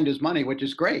spend his money, which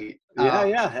is great.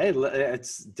 Yeah. Hey,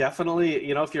 it's definitely,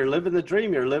 you know, if you're living the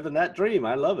dream, you're living that dream.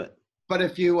 I love it. But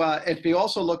if you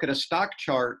also look at a stock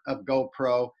chart of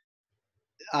GoPro,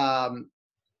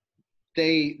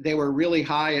 they were really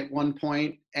high at one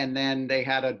point, and then they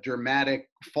had a dramatic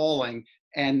falling.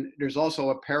 And there's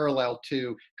also a parallel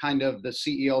to kind of the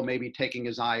CEO maybe taking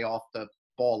his eye off the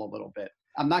ball a little bit.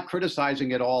 I'm not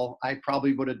criticizing it all. I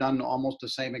probably would have done almost the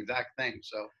same exact thing.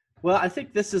 So. Well, I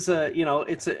think this is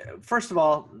first of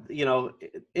all, you know,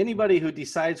 anybody who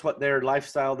decides what their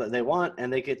lifestyle that they want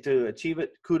and they get to achieve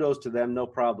it, kudos to them, no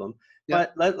problem.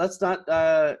 Yep. But let's not,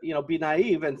 be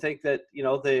naive and think that, you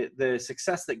know, the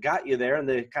success that got you there and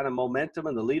the kind of momentum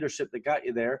and the leadership that got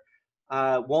you there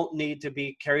won't need to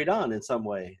be carried on in some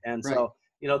way. And right. So,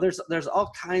 you know, there's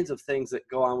all kinds of things that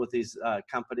go on with these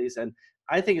companies. And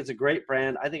I think it's a great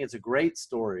brand. I think it's a great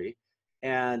story.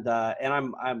 And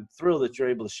I'm thrilled that you're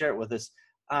able to share it with us.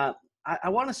 I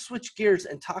want to switch gears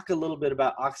and talk a little bit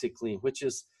about OxyClean, which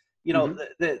is, you know,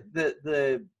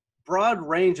 the broad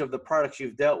range of the products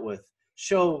you've dealt with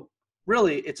show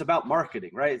really it's about marketing,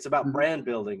 right? It's about brand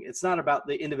building. It's not about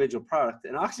the individual product.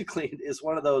 And OxyClean is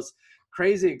one of those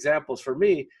crazy examples for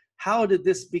me. How did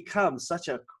this become such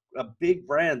a big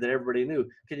brand that everybody knew?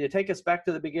 Can you take us back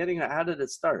to the beginning? How did it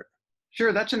start?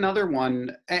 Sure, that's another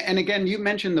one. And again, you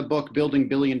mentioned the book Building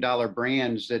Billion-Dollar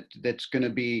Brands that's going to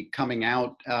be coming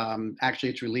out. Actually,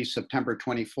 it's released September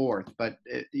 24th, but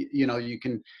you know, you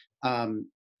can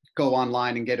go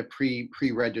online and get a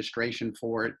pre-registration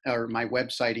for it, or my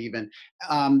website even.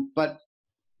 But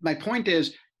my point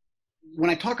is, when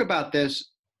I talk about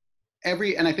this,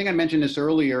 and I think I mentioned this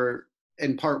earlier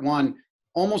in part one,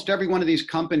 almost every one of these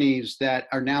companies that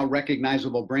are now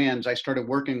recognizable brands, I started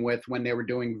working with when they were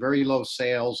doing very low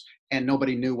sales and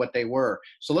nobody knew what they were.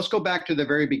 So let's go back to the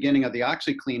very beginning of the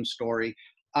OxyClean story.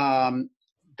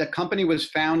 The company was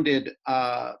founded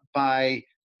by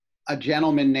a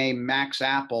gentleman named Max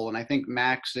Apple, and I think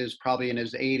Max is probably in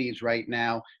his 80s right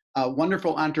now. A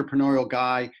wonderful entrepreneurial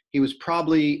guy. He was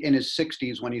probably in his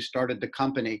 60s when he started the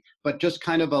company, but just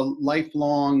kind of a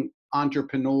lifelong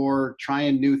entrepreneur,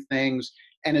 trying new things.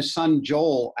 And his son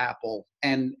Joel Apple,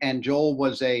 and Joel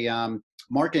was a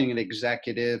marketing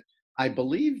executive, I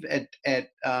believe at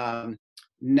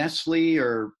Nestle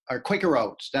or Quaker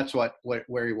Oats. That's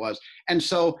where he was. And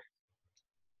so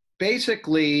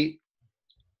basically,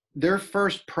 their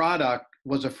first product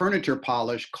was a furniture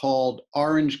polish called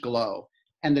Orange Glow.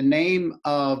 And the name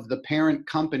of the parent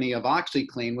company of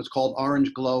OxyClean was called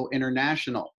Orange Glow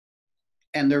International.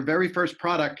 And their very first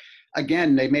product,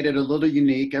 again, they made it a little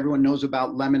unique. Everyone knows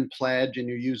about Lemon Pledge, and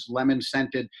you use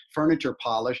lemon-scented furniture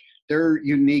polish. Their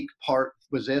unique part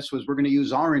was we're going to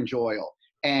use orange oil.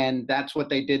 And that's what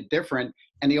they did different.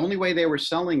 And the only way they were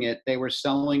selling it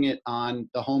on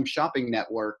the Home Shopping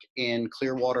Network in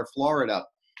Clearwater, Florida.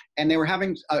 And they were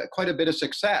having quite a bit of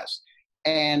success.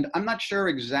 And I'm not sure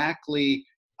exactly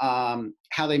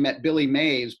how they met Billy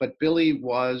Mays, but Billy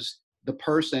was the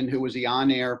person who was the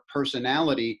on-air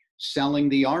personality selling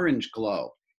the Orange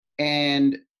Glow.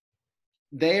 And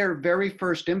their very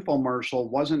first infomercial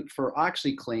wasn't for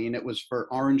OxyClean, it was for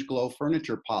Orange Glow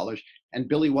furniture polish, and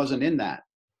Billy wasn't in that.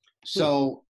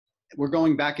 So we're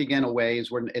going back again a ways,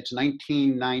 it's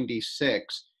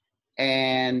 1996,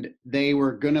 and they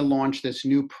were going to launch this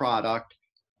new product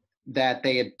that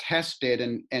they had tested.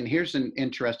 And here's an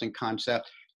interesting concept.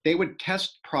 They would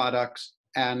test products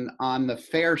on the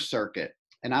fair circuit.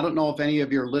 And I don't know if any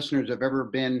of your listeners have ever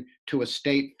been to a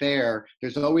state fair.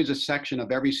 There's always a section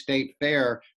of every state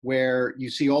fair where you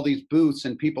see all these booths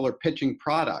and people are pitching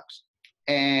products.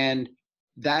 And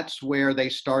that's where they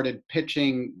started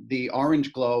pitching the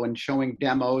Orange Glow and showing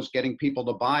demos, getting people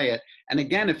to buy it. And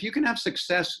again, if you can have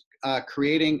success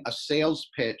creating a sales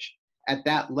pitch at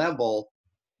that level,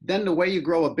 then the way you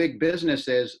grow a big business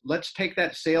is, let's take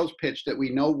that sales pitch that we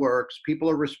know works, people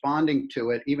are responding to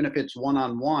it, even if it's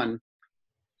one-on-one.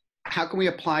 How can we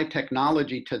apply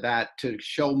technology to that to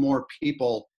show more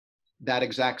people that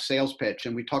exact sales pitch.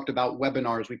 And we talked about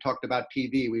webinars, we talked about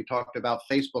TV, we talked about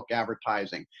Facebook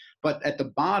advertising. But at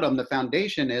the bottom, the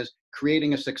foundation is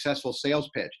creating a successful sales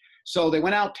pitch. So they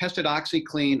went out, tested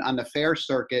OxyClean on the fair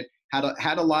circuit,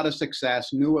 had a lot of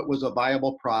success, knew it was a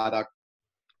viable product.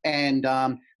 And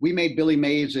we made Billy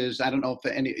Mays' I don't know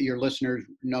if any of your listeners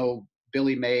know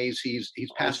Billy Mays. He's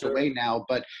passed away now,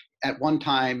 but at one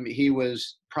time he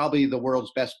was probably the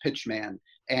world's best pitch man,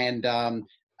 and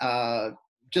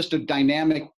just a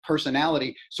dynamic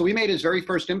personality. So we made his very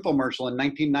first infomercial in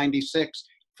 1996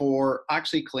 for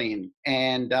OxyClean.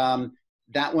 And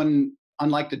that one,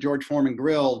 unlike the George Foreman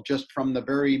grill, just from the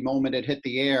very moment it hit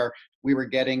the air, we were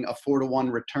getting a 4-to-1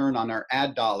 return on our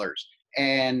ad dollars.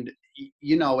 And,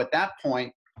 you know, at that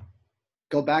point,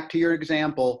 go back to your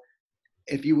example.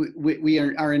 If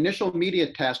our initial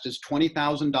media test is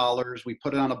 $20,000. We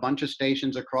put it on a bunch of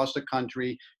stations across the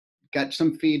country, got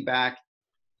some feedback.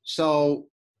 So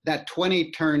that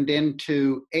 20 turned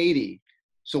into 80.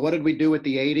 So what did we do with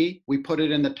the 80? We put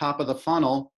it in the top of the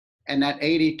funnel, and that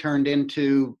 80 turned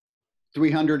into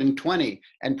 320.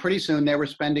 And pretty soon they were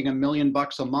spending $1 million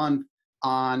a month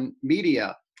on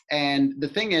media. And the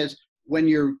thing is, when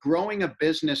you're growing a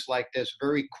business like this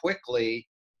very quickly,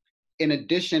 in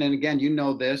addition, and again, you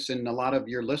know this, and a lot of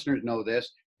your listeners know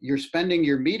this, you're spending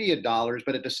your media dollars,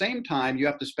 but at the same time, you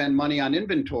have to spend money on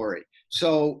inventory.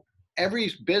 So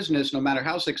every business, no matter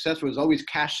how successful, is always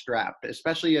cash strapped,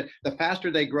 especially the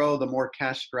faster they grow, the more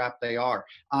cash strapped they are.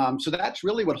 So that's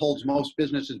really what holds most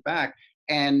businesses back.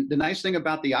 And the nice thing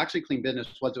about the OxyClean business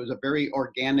was it was a very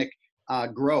organic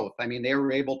growth. I mean, they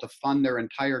were able to fund their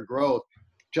entire growth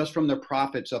just from the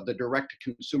profits of the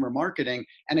direct-to-consumer marketing.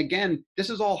 And again, this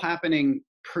is all happening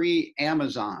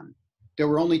pre-Amazon. There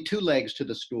were only two legs to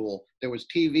the stool. There was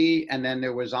TV, and then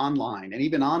there was online. And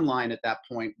even online at that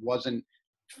point wasn't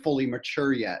fully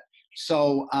mature yet.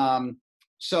 So,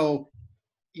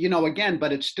 you know, again,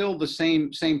 but it's still the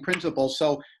same principle.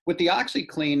 So with the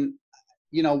OxyClean,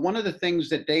 you know, one of the things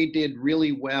that they did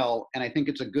really well, and I think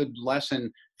it's a good lesson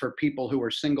for people who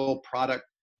are single product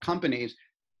companies,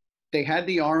 they had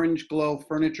the Orange Glow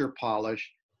furniture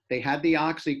polish, they had the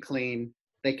OxyClean,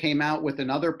 they came out with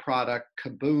another product,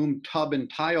 Kaboom tub and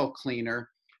tile cleaner,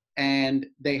 and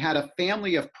they had a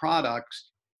family of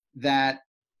products that,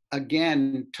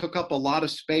 again, took up a lot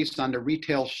of space on the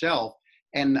retail shelf.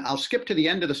 And I'll skip to the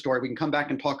end of the story. We can come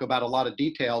back and talk about a lot of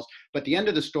details, but the end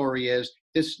of the story is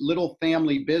this little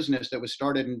family business that was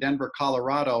started in Denver,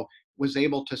 Colorado, was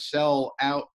able to sell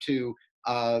out to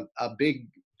a big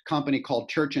company called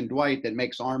Church & Dwight that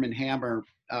makes Arm & Hammer,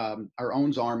 or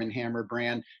owns Arm & Hammer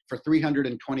brand, for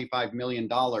 $325 million.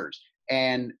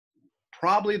 And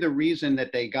probably the reason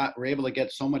that they were able to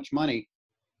get so much money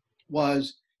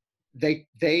was they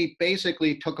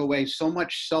basically took away so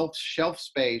much shelf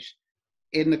space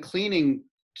in the cleaning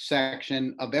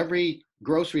section of every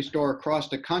grocery store across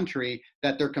the country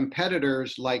that their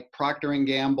competitors like Procter &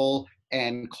 Gamble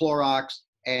and Clorox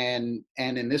and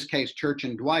in this case Church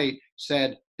 & Dwight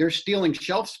said, they're stealing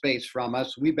shelf space from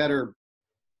us, we better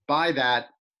buy that,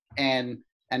 and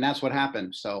that's what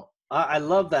happened. So I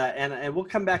love that, and we'll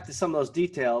come back to some of those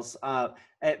details.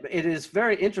 It is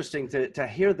very interesting to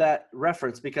hear that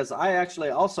reference, because I actually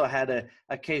also had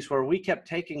a case where we kept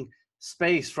taking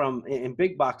space in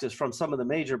big boxes from some of the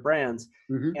major brands,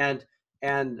 mm-hmm.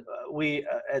 and we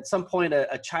at some point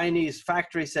a Chinese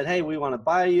factory said, hey, we want to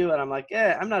buy you, and I'm like,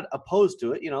 yeah, I'm not opposed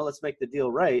to it, you know, let's make the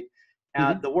deal right.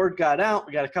 Mm-hmm. The word got out,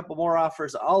 we got a couple more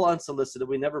offers, all unsolicited,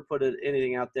 we never put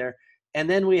anything out there. And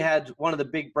then we had one of the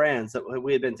big brands that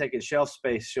we had been taking shelf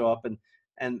space show up,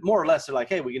 and more or less they're like,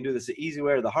 hey, we can do this the easy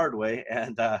way or the hard way.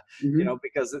 And, mm-hmm. you know,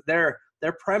 because their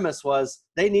premise was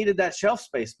they needed that shelf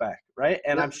space back, right?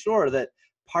 And yeah. I'm sure that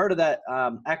part of that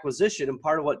acquisition and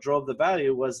part of what drove the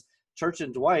value was Church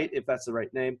 & Dwight, if that's the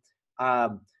right name,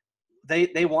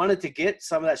 they wanted to get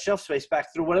some of that shelf space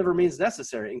back through whatever means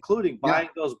necessary, including buying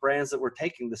those brands that were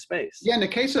taking the space. Yeah, in the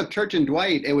case of Church &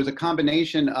 Dwight, it was a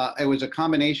combination.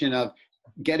 Of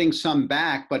getting some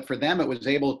back, but for them, it was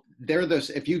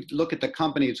if you look at the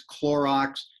companies,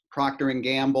 Clorox, Procter &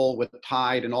 Gamble with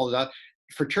Tide and all that,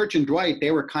 for Church & Dwight,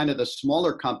 they were kind of the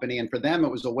smaller company, and for them, it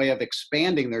was a way of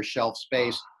expanding their shelf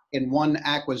space in one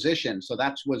acquisition. So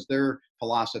that was their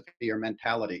philosophy or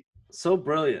mentality. So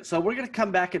brilliant. So we're going to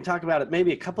come back and talk about it,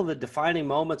 maybe a couple of the defining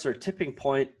moments or tipping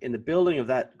point in the building of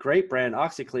that great brand,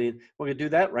 OxyClean. We're going to do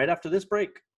that right after this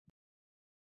break.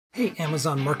 Hey,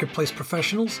 Amazon Marketplace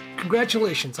professionals,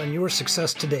 congratulations on your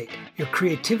success to date. Your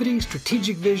creativity,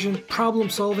 strategic vision, problem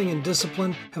solving, and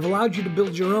discipline have allowed you to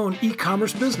build your own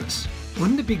e-commerce business.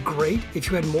 Wouldn't it be great if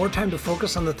you had more time to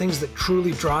focus on the things that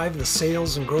truly drive the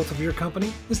sales and growth of your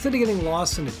company? Instead of getting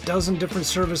lost in a dozen different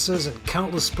services and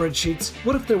countless spreadsheets,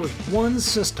 what if there was one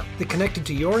system that connected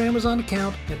to your Amazon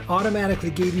account and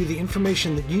automatically gave you the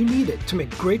information that you needed to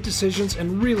make great decisions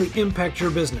and really impact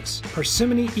your business?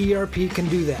 Parsimony ERP can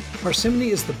do that. Parsimony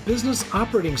is the business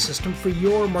operating system for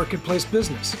your marketplace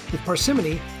business. With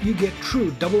Parsimony, you get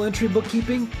true double-entry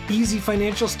bookkeeping, easy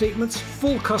financial statements,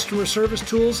 full customer service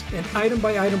tools, and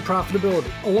item-by-item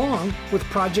profitability, along with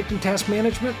project and task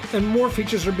management, and more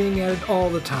features are being added all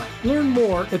the time. Learn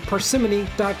more at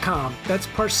parsimony.com. That's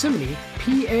Parsimony,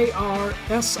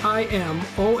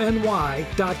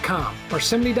 Parsimony.com.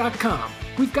 Parsimony.com.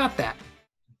 We've got that.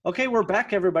 Okay, we're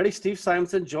back, everybody. Steve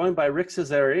Simonson, joined by Rick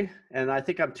Cesari, and I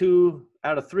think I'm 2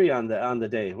 out of 3 on the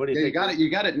day. What do you think?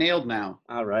 You got it nailed now.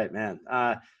 All right, man.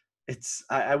 I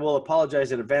will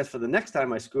apologize in advance for the next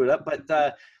time I screw it up, but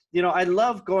I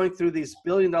love going through these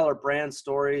billion-dollar brand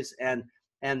stories, and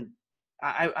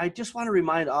I just want to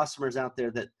remind awesomers out there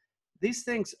that these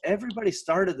things, everybody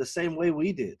started the same way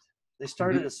we did. They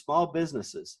started as small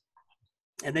businesses,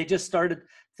 and they just started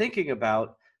thinking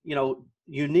about,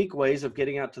 unique ways of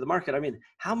getting out to the market. I mean,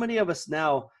 how many of us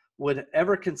now would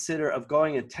ever consider of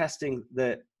going and testing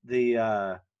the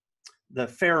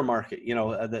fair market,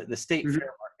 the state fair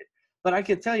market? But I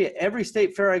can tell you, every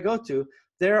state fair I go to,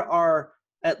 there are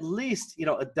at least,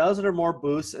 a dozen or more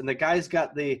booths, and the guy's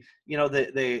got the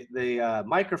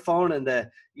microphone, and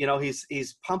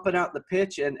he's pumping out the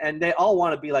pitch, and they all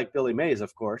want to be like Billy Mays,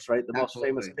 of course, right? The most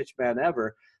famous pitch man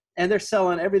ever. And they're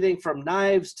selling everything from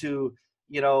knives to,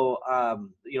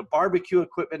 barbecue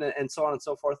equipment and so on and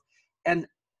so forth. And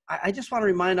I just want to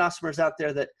remind awesomers out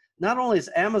there that not only is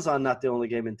Amazon not the only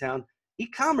game in town,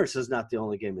 e-commerce is not the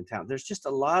only game in town. There's just a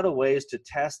lot of ways to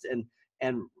test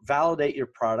and validate your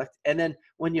product. And then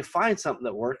when you find something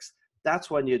that works, that's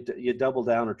when you double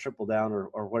down or triple down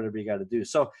or whatever you got to do.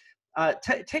 So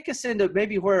take us into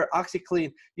maybe where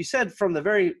OxyClean, you said from the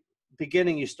very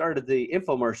beginning, you started the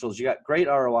infomercials, you got great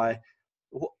ROI.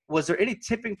 Was there any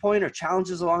tipping point or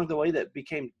challenges along the way that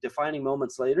became defining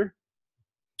moments later?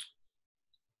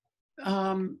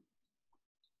 One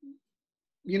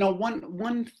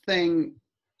thing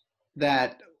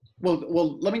that,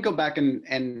 well, let me go back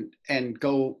and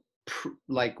go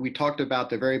like we talked about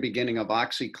the very beginning of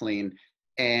OxyClean,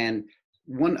 and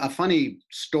a funny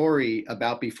story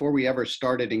about before we ever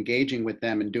started engaging with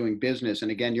them and doing business.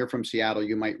 And again, you're from Seattle,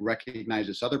 you might recognize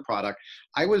this other product.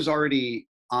 I was already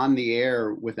on the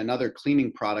air with another cleaning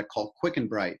product called Quick and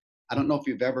Bright. I don't know if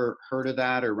you've ever heard of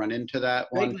that or run into that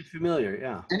one. Vaguely familiar,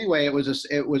 yeah. Anyway, it was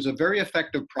a very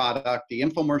effective product. The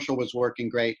infomercial was working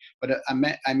great, but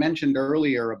I mentioned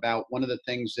earlier about one of the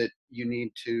things that you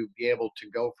need to be able to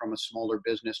go from a smaller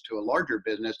business to a larger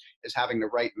business is having the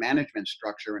right management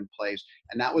structure in place.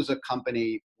 And that was a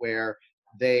company where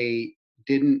they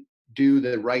didn't do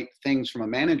the right things from a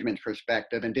management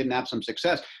perspective and didn't have some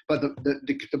success. But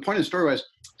the point of the story was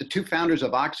the two founders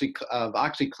of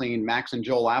OxyClean, Max and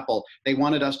Joel Apple, they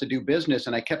wanted us to do business.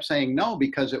 And I kept saying no,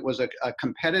 because it was a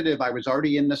competitive, I was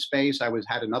already in the space.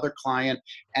 Had another client,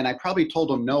 and I probably told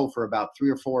them no for about 3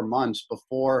 or 4 months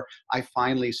before I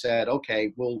finally said,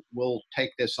 okay, we'll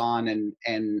take this on and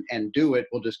do it.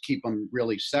 We'll just keep them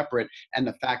really separate. And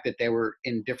the fact that they were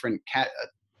in different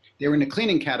they were in the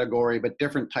cleaning category, but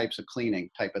different types of cleaning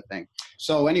type of thing.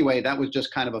 So anyway, that was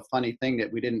just kind of a funny thing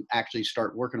that we didn't actually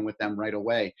start working with them right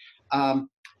away.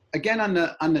 Again, on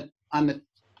the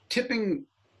tipping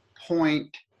point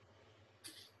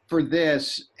for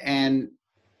this, and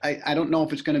I don't know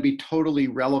if it's going to be totally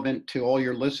relevant to all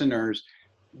your listeners,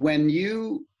 when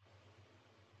you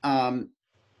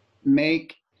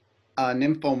make an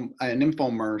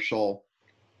infomercial,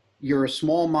 you're a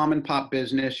small mom and pop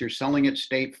business, you're selling at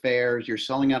state fairs, you're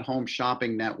selling at Home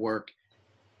Shopping Network,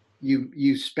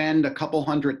 you spend a couple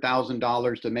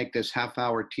 $100,000 to make this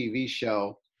half-hour TV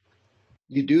show,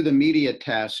 you do the media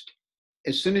test.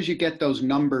 As soon as you get those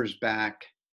numbers back,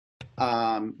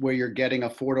 where you're getting a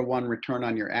 4-to-1 return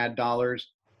on your ad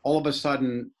dollars, all of a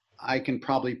sudden I can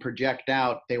probably project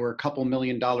out they were a couple $1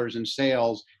 million in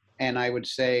sales. And I would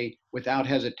say, without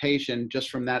hesitation, just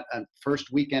from that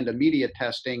first weekend of media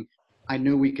testing, I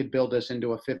knew we could build this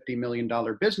into a $50 million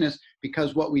business,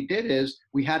 because what we did is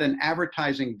we had an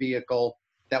advertising vehicle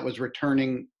that was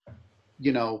returning,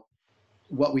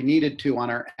 what we needed to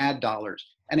on our ad dollars.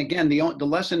 And again, the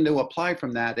lesson to apply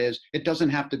from that is it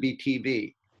doesn't have to be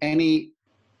TV. Any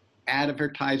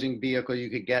advertising vehicle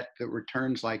you could get that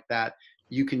returns like that,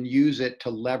 you can use it to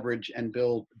leverage and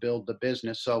build the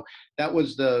business. So that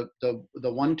was the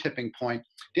one tipping point.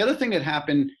 The other thing that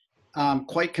happened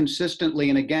quite consistently.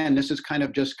 And again, this is kind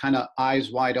of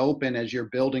eyes wide open as you're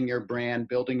building your brand,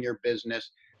 building your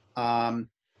business. Some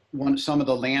of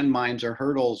the landmines or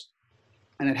hurdles,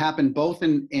 and it happened both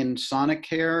in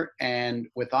Sonicare and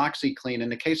with OxyClean. In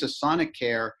the case of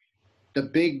Sonicare, the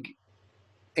big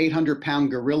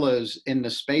 800-pound gorillas in the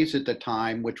space at the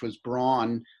time, which was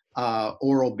Braun,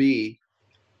 Oral-B,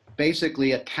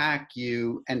 basically attack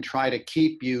you and try to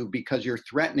keep you because you're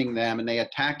threatening them, and they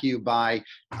attack you by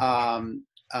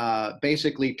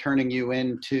basically turning you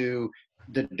into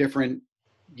the different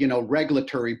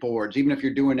regulatory boards, even if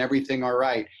you're doing everything all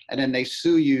right. And then they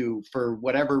sue you for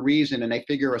whatever reason, and they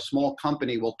figure a small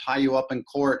company will tie you up in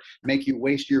court, make you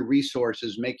waste your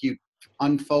resources, make you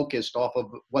unfocused off of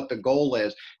what the goal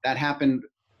is. That happened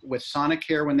with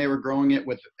Sonicare when they were growing it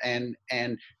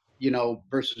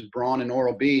versus Braun and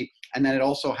Oral-B. And then it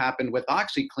also happened with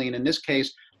OxyClean. In this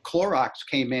case, Clorox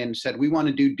came in, said, we want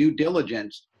to do due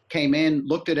diligence, came in,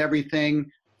 looked at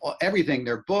everything,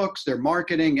 their books, their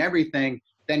marketing, everything,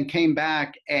 then came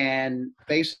back and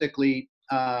basically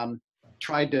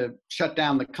tried to shut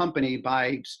down the company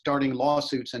by starting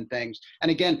lawsuits and things.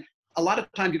 And again, a lot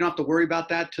of times you don't have to worry about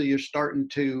that till you're starting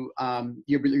to,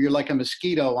 you're like a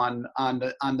mosquito on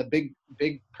the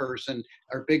big person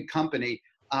or big company.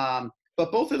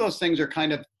 But both of those things are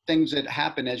kind of things that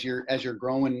happen as you're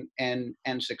growing and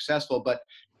successful. But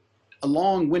a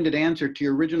long-winded answer to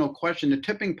your original question, the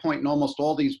tipping point in almost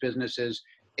all these businesses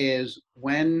is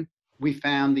when we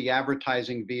found the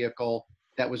advertising vehicle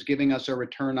that was giving us a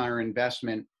return on our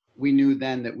investment. We knew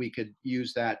then that we could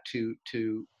use that to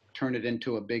turn it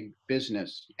into a big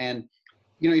business. And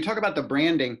you talk about the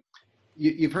branding.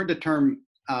 You've heard the term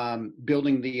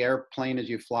building the airplane as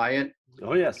you fly it.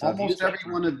 Oh yes. Almost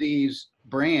every one of these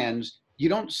brands, you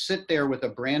don't sit there with a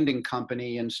branding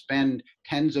company and spend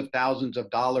tens of thousands of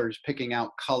dollars picking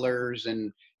out colors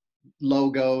and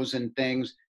logos and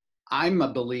things. I'm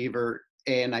a believer,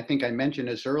 and I think I mentioned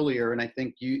this earlier, and I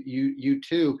think you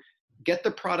too, get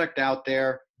the product out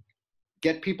there,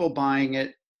 get people buying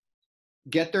it,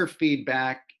 get their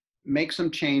feedback, make some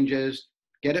changes,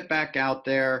 get it back out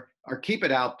there or keep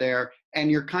it out there, and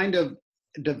you're kind of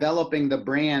developing the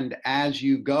brand as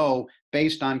you go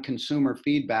based on consumer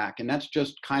feedback. And that's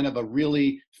just kind of a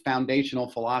really foundational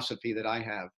philosophy that I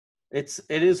have. It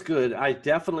is good. I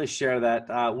definitely share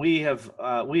that.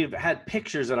 We've had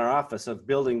pictures in our office of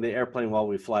building the airplane while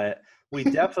we fly it. We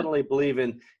definitely believe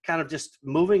in kind of just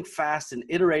moving fast and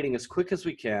iterating as quick as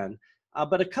we can.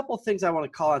 But a couple of things I want to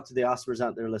call out to the Osmers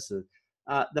out there listening.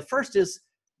 The first is,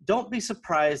 don't be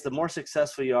surprised the more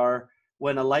successful you are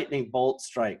when a lightning bolt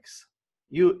strikes.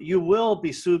 You will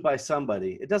be sued by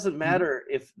somebody. It doesn't matter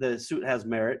if the suit has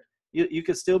merit. You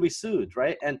can still be sued,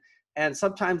 right? And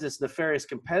sometimes it's nefarious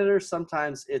competitors.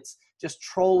 Sometimes it's just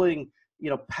trolling,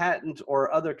 patent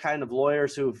or other kind of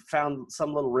lawyers who've found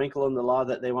some little wrinkle in the law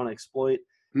that they want to exploit.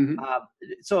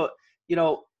 So,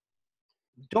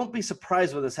 don't be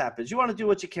surprised when this happens. You want to do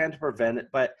what you can to prevent it,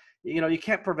 but you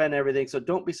can't prevent everything. So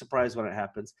don't be surprised when it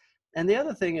happens. And the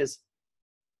other thing is,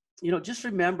 just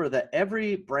remember that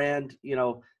every brand,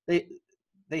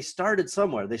 they started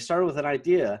somewhere. They started with an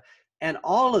idea, and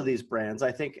all of these brands,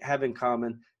 I think, have in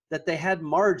common that they had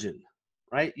margin,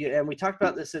 right? And we talked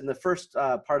about this in the first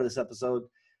part of this episode,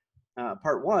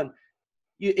 part one.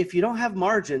 If you don't have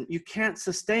margin, you can't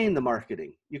sustain the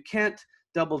marketing. You can't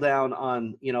double down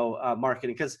on,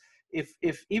 marketing. Because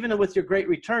if even with your great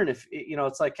return, if,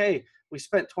 it's like, hey, we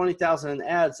spent 20,000 in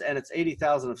ads and it's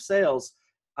 80,000 of sales,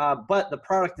 but the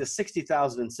product is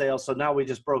 60,000 in sales. So now we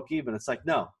just broke even. It's like,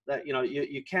 no, that,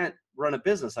 you can't run a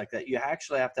business like that. You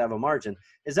actually have to have a margin.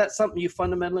 Is that something you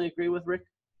fundamentally agree with, Rick?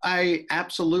 I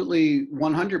absolutely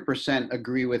 100%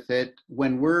 agree with it.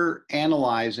 When we're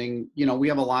analyzing, we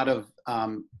have a lot of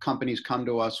companies come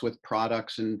to us with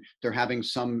products and they're having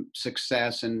some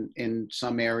success in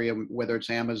some area, whether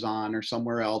it's Amazon or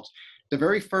somewhere else. The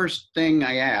very first thing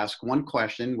I ask, one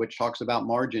question, which talks about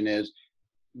margin, is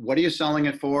what are you selling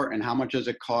it for and how much does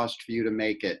it cost for you to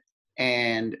make it?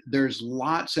 And there's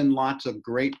lots and lots of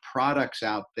great products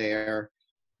out there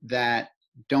that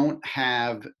don't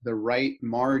have the right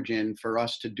margin for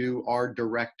us to do our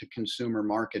direct to consumer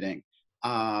marketing.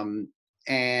 And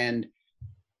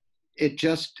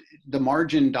the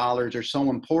margin dollars are so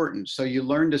important. So you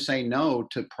learn to say no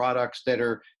to products that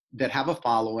have a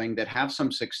following, that have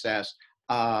some success,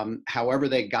 however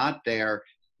they got there,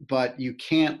 but you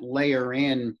can't layer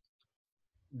in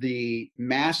the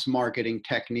mass marketing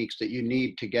techniques that you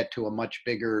need to get to a much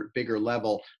bigger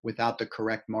level without the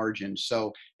correct margin.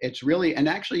 So it's really, and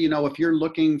actually, if you're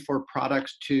looking for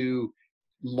products to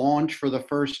launch for the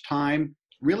first time,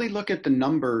 really look at the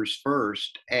numbers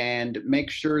first and make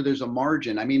sure there's a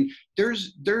margin. I mean,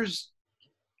 there's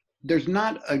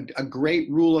not a great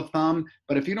rule of thumb,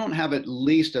 but if you don't have at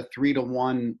least a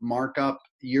 3-to-1 markup,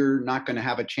 you're not going to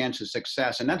have a chance of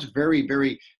success. And that's very,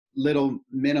 very little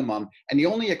minimum. And the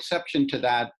only exception to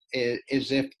that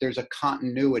is if there's a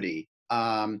continuity,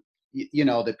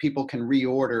 that people can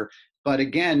reorder. But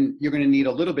again, you're going to need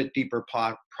a little bit deeper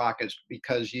pockets,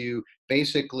 because you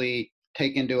basically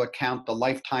take into account the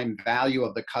lifetime value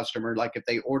of the customer. Like if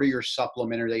they order your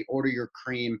supplement or they order your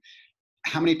cream,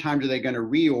 how many times are they going to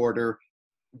reorder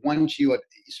once you have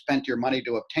spent your money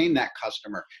to obtain that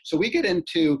customer? So we get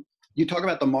into, you talk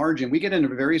about the margin, we get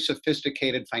into very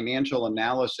sophisticated financial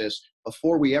analysis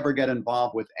before we ever get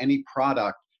involved with any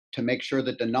product to make sure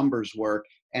that the numbers work.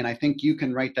 And I think you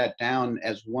can write that down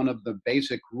as one of the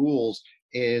basic rules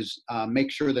is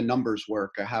make sure the numbers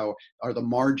work, or the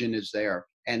margin is there.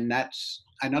 And that's,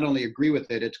 I not only agree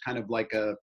with it, it's kind of like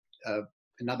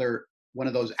another one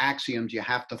of those axioms you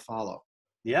have to follow.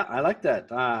 Yeah, I like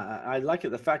that. I like it,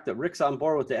 the fact that Rick's on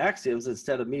board with the axioms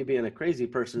instead of me being a crazy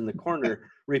person in the corner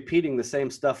repeating the same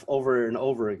stuff over and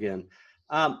over again.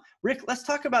 Rick, let's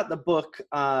talk about the book.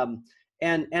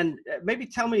 And maybe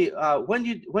tell me, when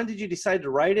did you decide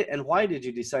to write it, and why did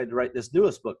you decide to write this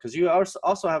newest book? Because you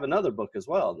also have another book as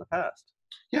well in the past.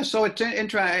 Yeah, so it's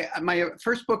interesting. My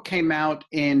first book came out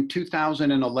in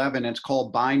 2011. It's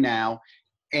called Buy Now.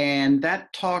 And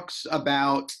that talks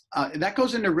about, that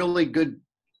goes into really good,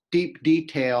 deep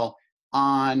detail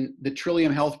on the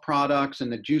Trillium Health products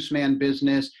and the Juice Man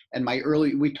business. And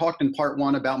we talked in part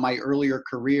 1 about my earlier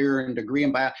career and degree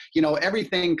in bio,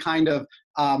 everything kind of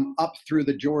up through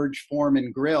the George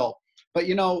Foreman grill. But,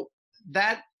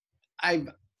 that I've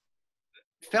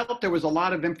felt there was a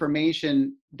lot of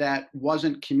information that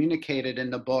wasn't communicated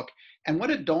in the book. And what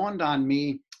it dawned on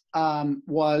me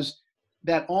was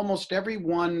that almost every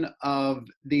one of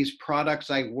these products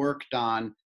I worked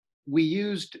on, we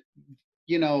used,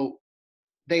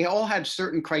 they all had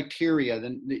certain criteria.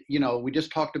 Then, we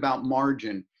just talked about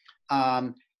margin.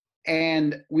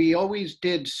 And we always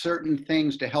did certain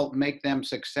things to help make them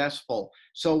successful.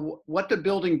 So what the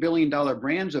Building Billion-Dollar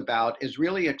Brand's about is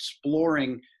really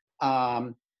exploring,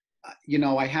 I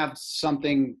have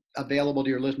something available to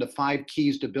your listener, 5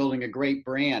 Keys to Building a Great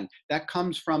Brand. That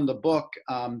comes from the book,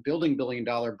 Building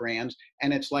Billion-Dollar Brands.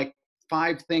 And it's like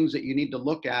 5 things that you need to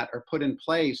look at or put in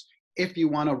place if you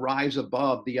want to rise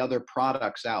above the other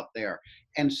products out there.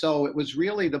 And so it was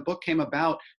really, the book came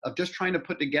about of just trying to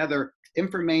put together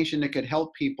information that could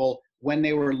help people when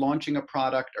they were launching a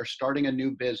product or starting a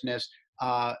new business,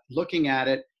 looking at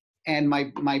it. And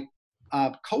my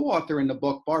co-author in the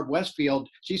book, Barb Westfield,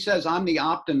 she says I'm the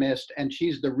optimist and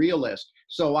she's the realist.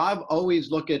 So I've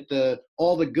always looked at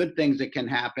all the good things that can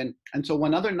happen. And so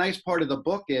one other nice part of the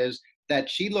book is that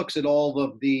she looks at all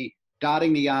of the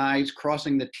dotting the I's,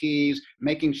 crossing the T's,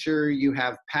 making sure you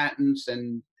have patents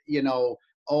and,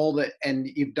 and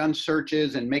you've done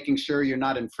searches and making sure you're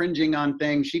not infringing on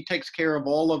things. She takes care of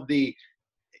all of the,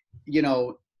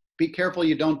 be careful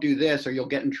you don't do this or you'll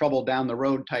get in trouble down the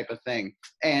road type of thing.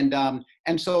 And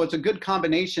so it's a good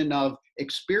combination of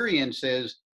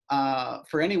experiences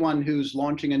for anyone who's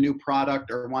launching a new product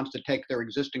or wants to take their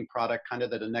existing product kind of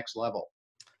to the next level.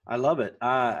 I love it.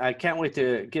 I can't wait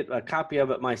to get a copy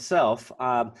of it myself.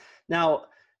 Now,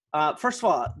 first of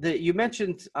all, you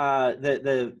mentioned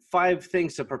the 5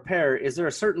 things to prepare. Is there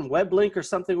a certain web link or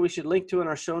something we should link to in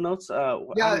our show notes?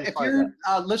 Yeah, if your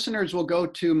listeners will go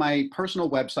to my personal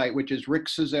website, which is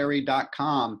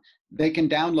rickcesari.com, they can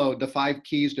download the 5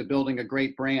 Keys to Building a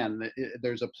Great Brand.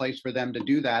 There's a place for them to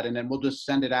do that, and then we'll just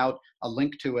send it out, a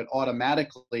link to it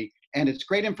automatically. And it's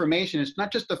great information. It's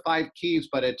not just the 5 keys,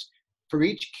 but it's for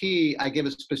each key, I give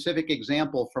a specific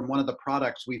example from one of the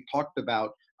products we've talked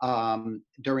about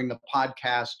during the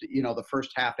podcast, the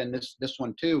first half and this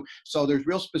one too. So there's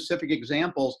real specific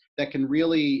examples that can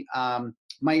really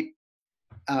might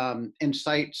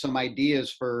incite some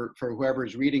ideas for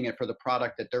whoever's reading it for the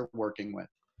product that they're working with.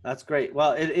 That's great.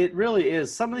 Well, it really is.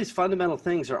 Some of these fundamental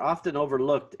things are often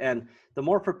overlooked, and the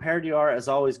more prepared you are, as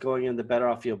always, going in, the better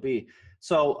off you'll be.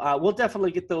 So we'll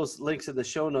definitely get those links in the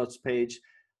show notes page.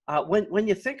 When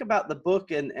you think about the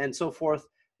book and so forth,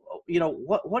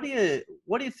 what do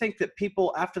you think that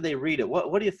people, after they read it,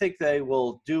 what do you think they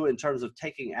will do in terms of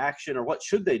taking action, or what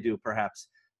should they do perhaps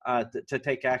to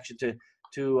take action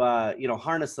to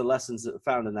harness the lessons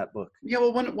found in that book? Yeah,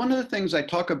 well, one of the things I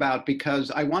talk about,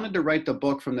 because I wanted to write the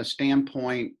book from the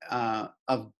standpoint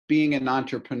of being an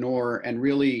entrepreneur and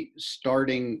really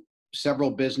starting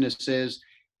several businesses,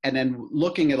 and then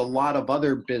looking at a lot of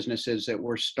other businesses that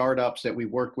were startups that we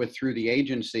worked with through the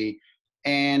agency.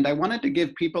 And I wanted to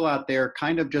give people out there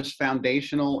kind of just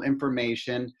foundational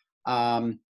information,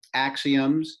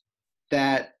 axioms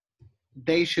that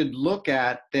they should look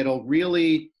at that'll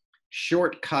really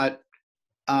shortcut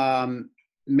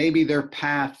maybe their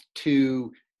path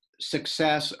to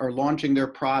success or launching their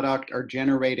product or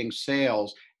generating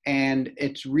sales. And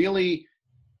it's really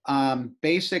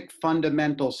basic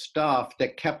fundamental stuff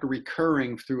that kept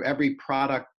recurring through every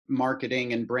product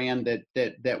marketing and brand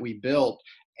that we built.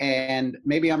 And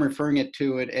maybe I'm referring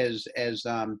to it as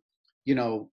you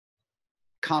know,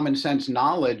 common sense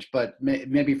knowledge, but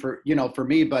maybe for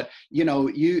me, but you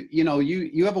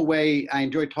have a way. I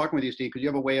enjoy talking with you, Steve, because you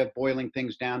have a way of boiling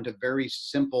things down to very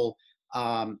simple,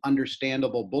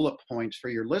 understandable bullet points for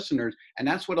your listeners. And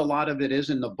that's what a lot of it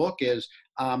is in the book is,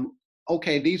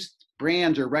 okay, these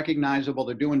brands are recognizable,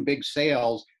 they're doing big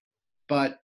sales,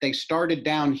 but they started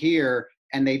down here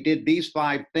and they did these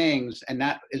 5 things, and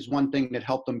that is one thing that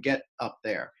helped them get up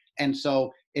there. And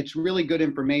so it's really good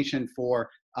information for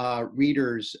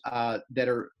readers that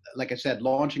are, like I said,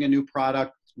 launching a new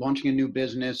product, launching a new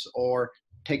business, or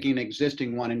taking an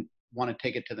existing one and want to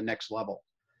take it to the next level.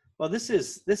 Well, this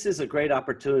is a great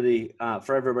opportunity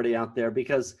for everybody out there,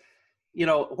 because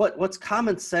what's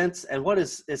common sense and what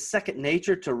is second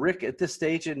nature to Rick at this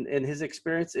stage in his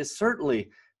experience is certainly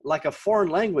like a foreign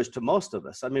language to most of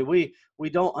us. I mean, we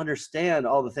don't understand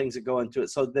all the things that go into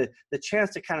it. So the chance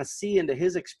to kind of see into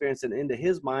his experience and into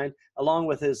his mind, along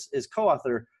with his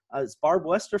co-author, is Barb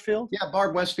Westerfield? Yeah,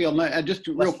 Barb Westfield. Just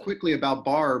real quickly about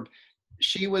Barb.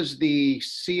 She was the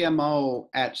CMO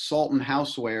at Sultan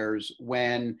Housewares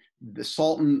when the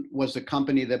Sultan was the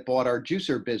company that bought our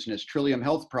juicer business, Trillium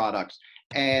Health Products.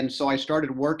 And so I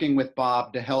started working with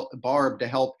Barb to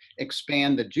help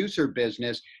expand the juicer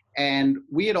business. And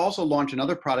we had also launched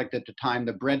another product at the time,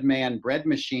 the Breadman bread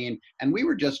machine. And we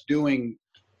were just doing,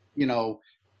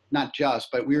 not just,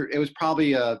 but it was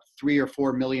probably a $3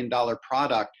 or $4 million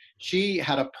product. She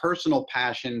had a personal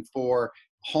passion for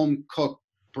home cooked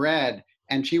bread,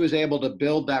 and she was able to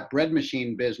build that bread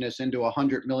machine business into a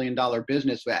 $100 million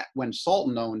business when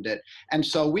Sultan owned it. And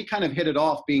so we kind of hit it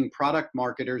off being product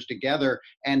marketers together.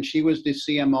 And she was the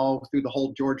CMO through the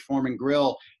whole George Foreman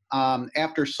Grill.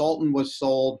 After Sultan was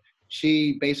sold,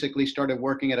 she basically started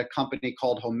working at a company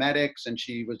called Homedics, and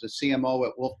she was a CMO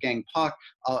at Wolfgang Puck.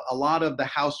 A lot of the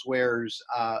housewares,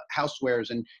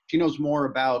 and she knows more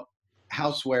about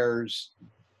housewares,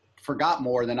 forgot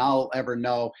more than I'll ever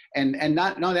know. And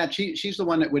not know that she's the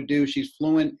one that would do, she's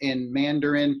fluent in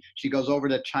Mandarin. She goes over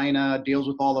to China, deals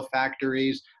with all the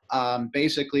factories,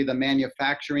 basically the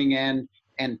manufacturing end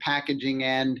and packaging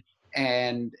end,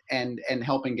 and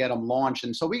helping get them launched.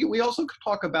 And so we also could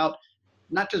talk about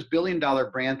not just $1 billion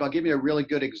brands, but I'll give you a really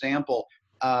good example.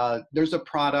 There's a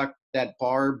product that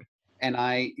Barb and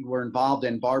I were involved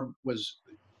in. Barb was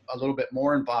a little bit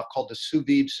more involved, called the Sous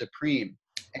Vide Supreme.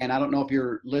 And I don't know if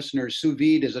your listeners, sous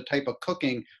vide is a type of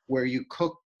cooking where you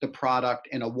cook the product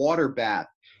in a water bath.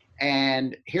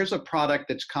 And here's a product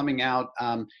that's coming out.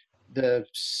 The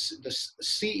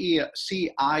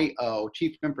CIO,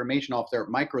 Chief Information Officer at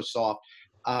Microsoft,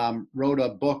 wrote a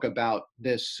book about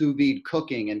this sous vide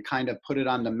cooking and kind of put it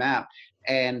on the map.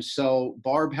 And so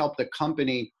Barb helped the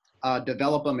company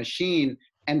develop a machine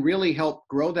and really help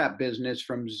grow that business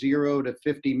from $0 to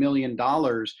 $50 million.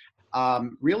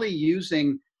 Really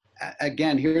using,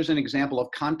 again, here's an example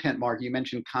of content marketing. You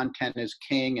mentioned content is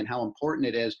king and how important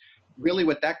it is. Really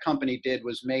what that company did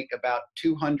was make about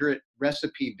 200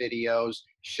 recipe videos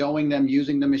showing them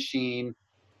using the machine.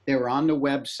 They were on the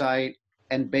website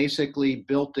and basically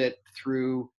built it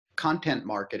through content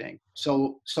marketing.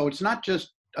 So it's not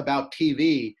just about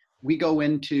TV. We go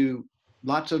into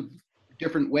lots of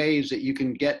different ways that you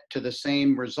can get to the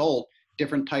same result,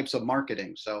 different types of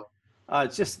marketing. So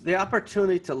it's just the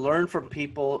opportunity to learn from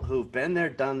people who've been there,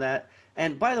 done that.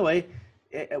 And by the way,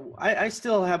 I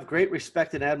still have great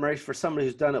respect and admiration for somebody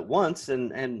who's done it once,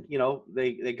 and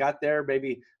they got there,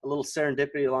 maybe a little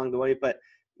serendipity along the way. But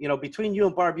between you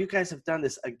and Barb, you guys have done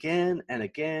this again and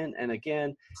again and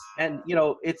again. And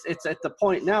it's at the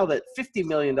point now that $50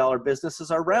 million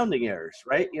businesses are rounding errors,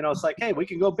 right? It's like, hey, we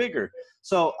can go bigger.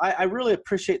 So I really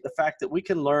appreciate the fact that we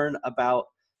can learn about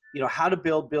how to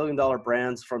build $1 billion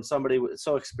brands from somebody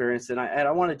so experienced. And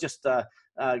I want to just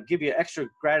give you extra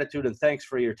gratitude and thanks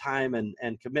for your time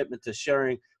and commitment to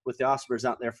sharing with the Osmers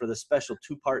out there for this special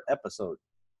 2-part episode.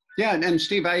 Yeah, and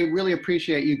Steve, I really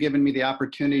appreciate you giving me the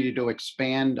opportunity to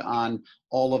expand on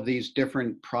all of these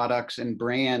different products and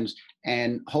brands,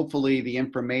 and hopefully the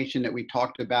information that we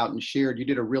talked about and shared. You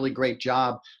did a really great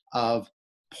job of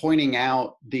pointing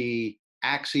out the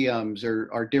axioms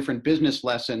or different business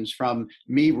lessons from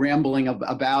me rambling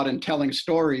about and telling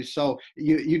stories. So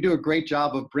you do a great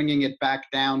job of bringing it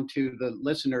back down to the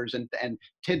listeners and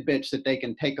tidbits that they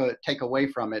can take away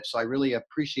from it. So I really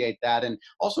appreciate that, and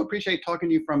also appreciate talking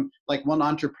to you from like one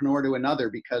entrepreneur to another,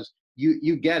 because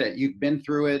you get it, you've been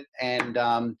through it, and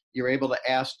you're able to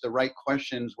ask the right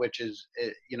questions, which is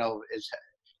is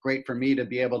great for me to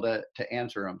be able to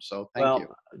answer them. So thank you.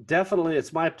 Definitely.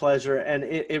 It's my pleasure. And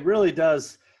it really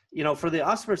does, for the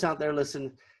Awesomers out there,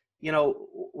 listen,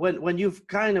 when you've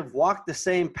kind of walked the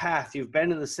same path, you've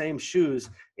been in the same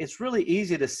shoes, it's really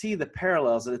easy to see the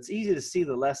parallels, and it's easy to see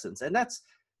the lessons. And that's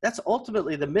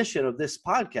ultimately the mission of this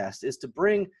podcast, is to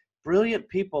bring brilliant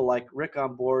people like Rick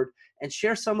on board and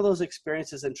share some of those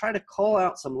experiences and try to call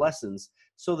out some lessons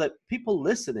so that people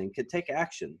listening can take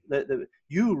action.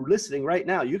 You listening right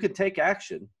now, you can take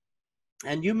action,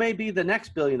 and you may be the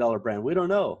next billion-dollar brand. We don't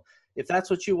know. If that's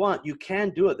what you want, you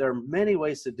can do it. There are many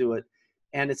ways to do it,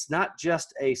 and it's not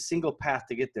just a single path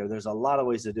to get there. There's a lot of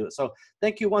ways to do it. So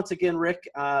thank you once again, Rick.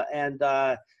 And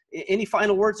any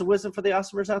final words of wisdom for the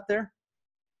Awesomers out there?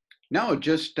 No,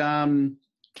 just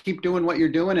keep doing what you're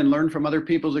doing and learn from other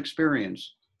people's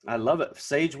experience. I love it.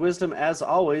 Sage wisdom as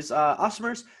always.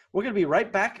 Awesomers, we're going to be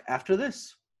right back after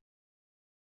this.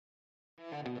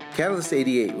 Catalyst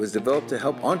 88 was developed to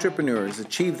help entrepreneurs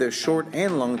achieve their short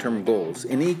and long-term goals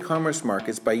in e-commerce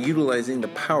markets by utilizing the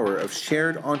power of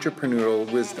shared entrepreneurial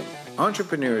wisdom.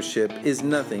 Entrepreneurship is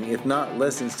nothing if not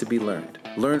lessons to be learned.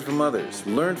 Learn from others.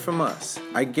 Learn from us.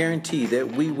 I guarantee that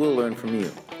we will learn from you.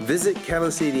 Visit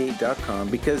catalyst88.com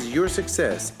because your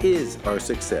success is our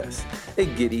success.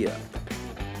 And giddy up.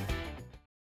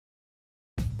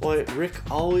 Boy, Rick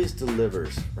always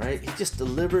delivers, right? He just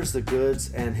delivers the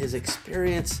goods, and his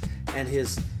experience and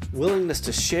his willingness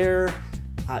to share,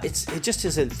 it's just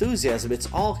his enthusiasm.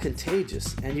 It's all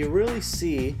contagious, and you really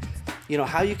see,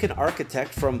 how you can architect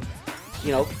from,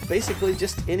 basically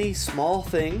just any small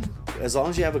thing, as long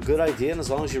as you have a good idea and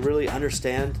as long as you really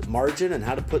understand margin and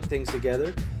how to put things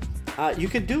together, you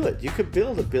could do it. You could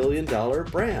build a billion-dollar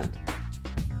brand.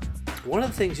 One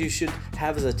of the things you should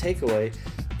have as a takeaway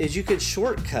is you can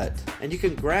shortcut and you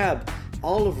can grab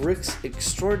all of Rick's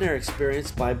extraordinary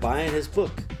experience by buying his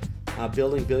book,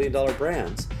 Building Billion-Dollar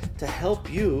Brands, to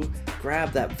help you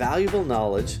grab that valuable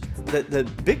knowledge that the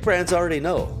big brands already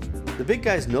know. The big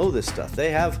guys know this stuff.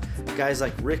 They have guys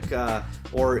like Rick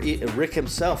or Rick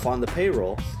himself on the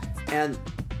payroll. And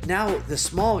now the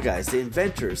small guys, the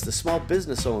inventors, the small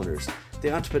business owners,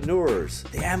 the entrepreneurs,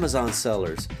 the Amazon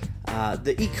sellers,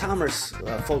 the e-commerce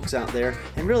folks out there,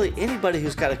 and really anybody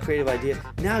who's got a creative idea,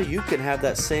 now you can have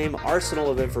that same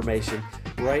arsenal of information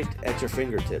right at your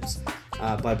fingertips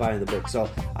by buying the book. So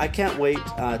I can't wait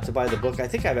to buy the book. I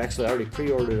think I've actually already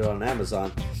pre-ordered it on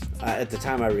Amazon at the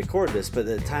time I record this, but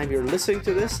at the time you're listening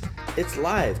to this, it's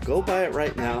live. Go buy it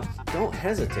right now. Don't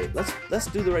hesitate. Let's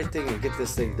do the right thing and get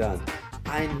this thing done.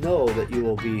 I know that you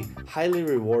will be highly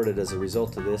rewarded as a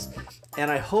result of this,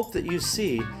 and I hope that you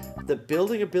see that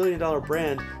building a billion-dollar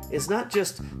brand is not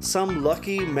just some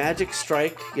lucky magic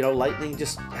strike, lightning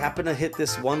just happened to hit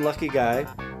this one lucky guy.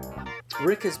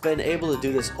 Rick has been able to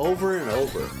do this over and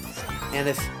over, and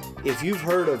if you've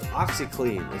heard of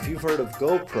OxyClean, if you've heard of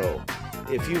GoPro,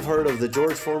 if you've heard of the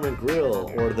George Foreman grill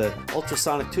or the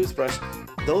ultrasonic toothbrush,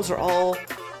 those are all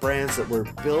brands that were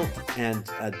built and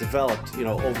developed,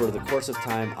 over the course of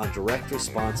time on direct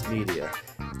response media.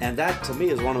 And that to me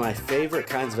is one of my favorite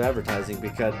kinds of advertising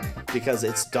because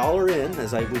it's dollar in,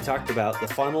 as we talked about, the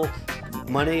funnel,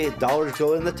 money, dollars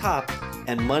go in the top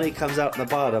and money comes out in the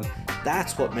bottom.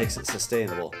 That's what makes it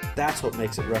sustainable. That's what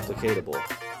makes it replicatable.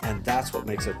 And that's what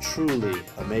makes a truly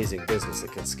amazing business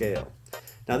that can scale.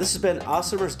 Now, this has been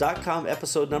Awesomers.com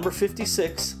episode number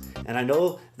 56, and I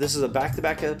know this is a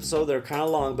back-to-back episode. They're kind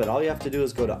of long, but all you have to do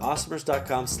is go to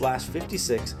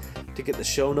Awesomers.com/56 to get the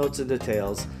show notes and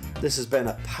details. This has been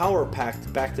a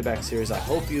power-packed back-to-back series. I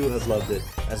hope you have loved it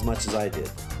as much as I did.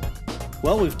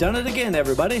 Well, we've done it again,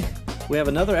 everybody. We have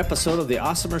another episode of the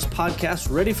Awesomers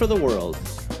podcast ready for the world.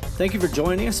 Thank you for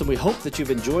joining us, and we hope that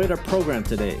you've enjoyed our program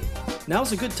today.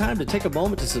 Now's a good time to take a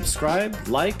moment to subscribe,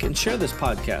 like, and share this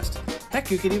podcast.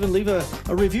 Heck, you can even leave a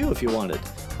review if you wanted.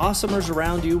 Awesomers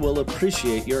around you will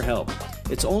appreciate your help.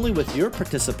 It's only with your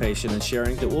participation and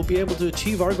sharing that we'll be able to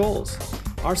achieve our goals.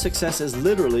 Our success is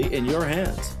literally in your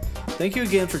hands. Thank you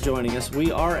again for joining us.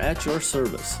 We are at your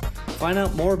service. Find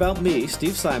out more about me,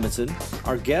 Steve Simonson,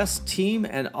 our guest, team,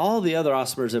 and all the other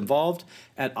Awesomers involved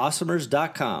at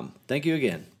Awesomers.com. Thank you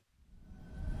again.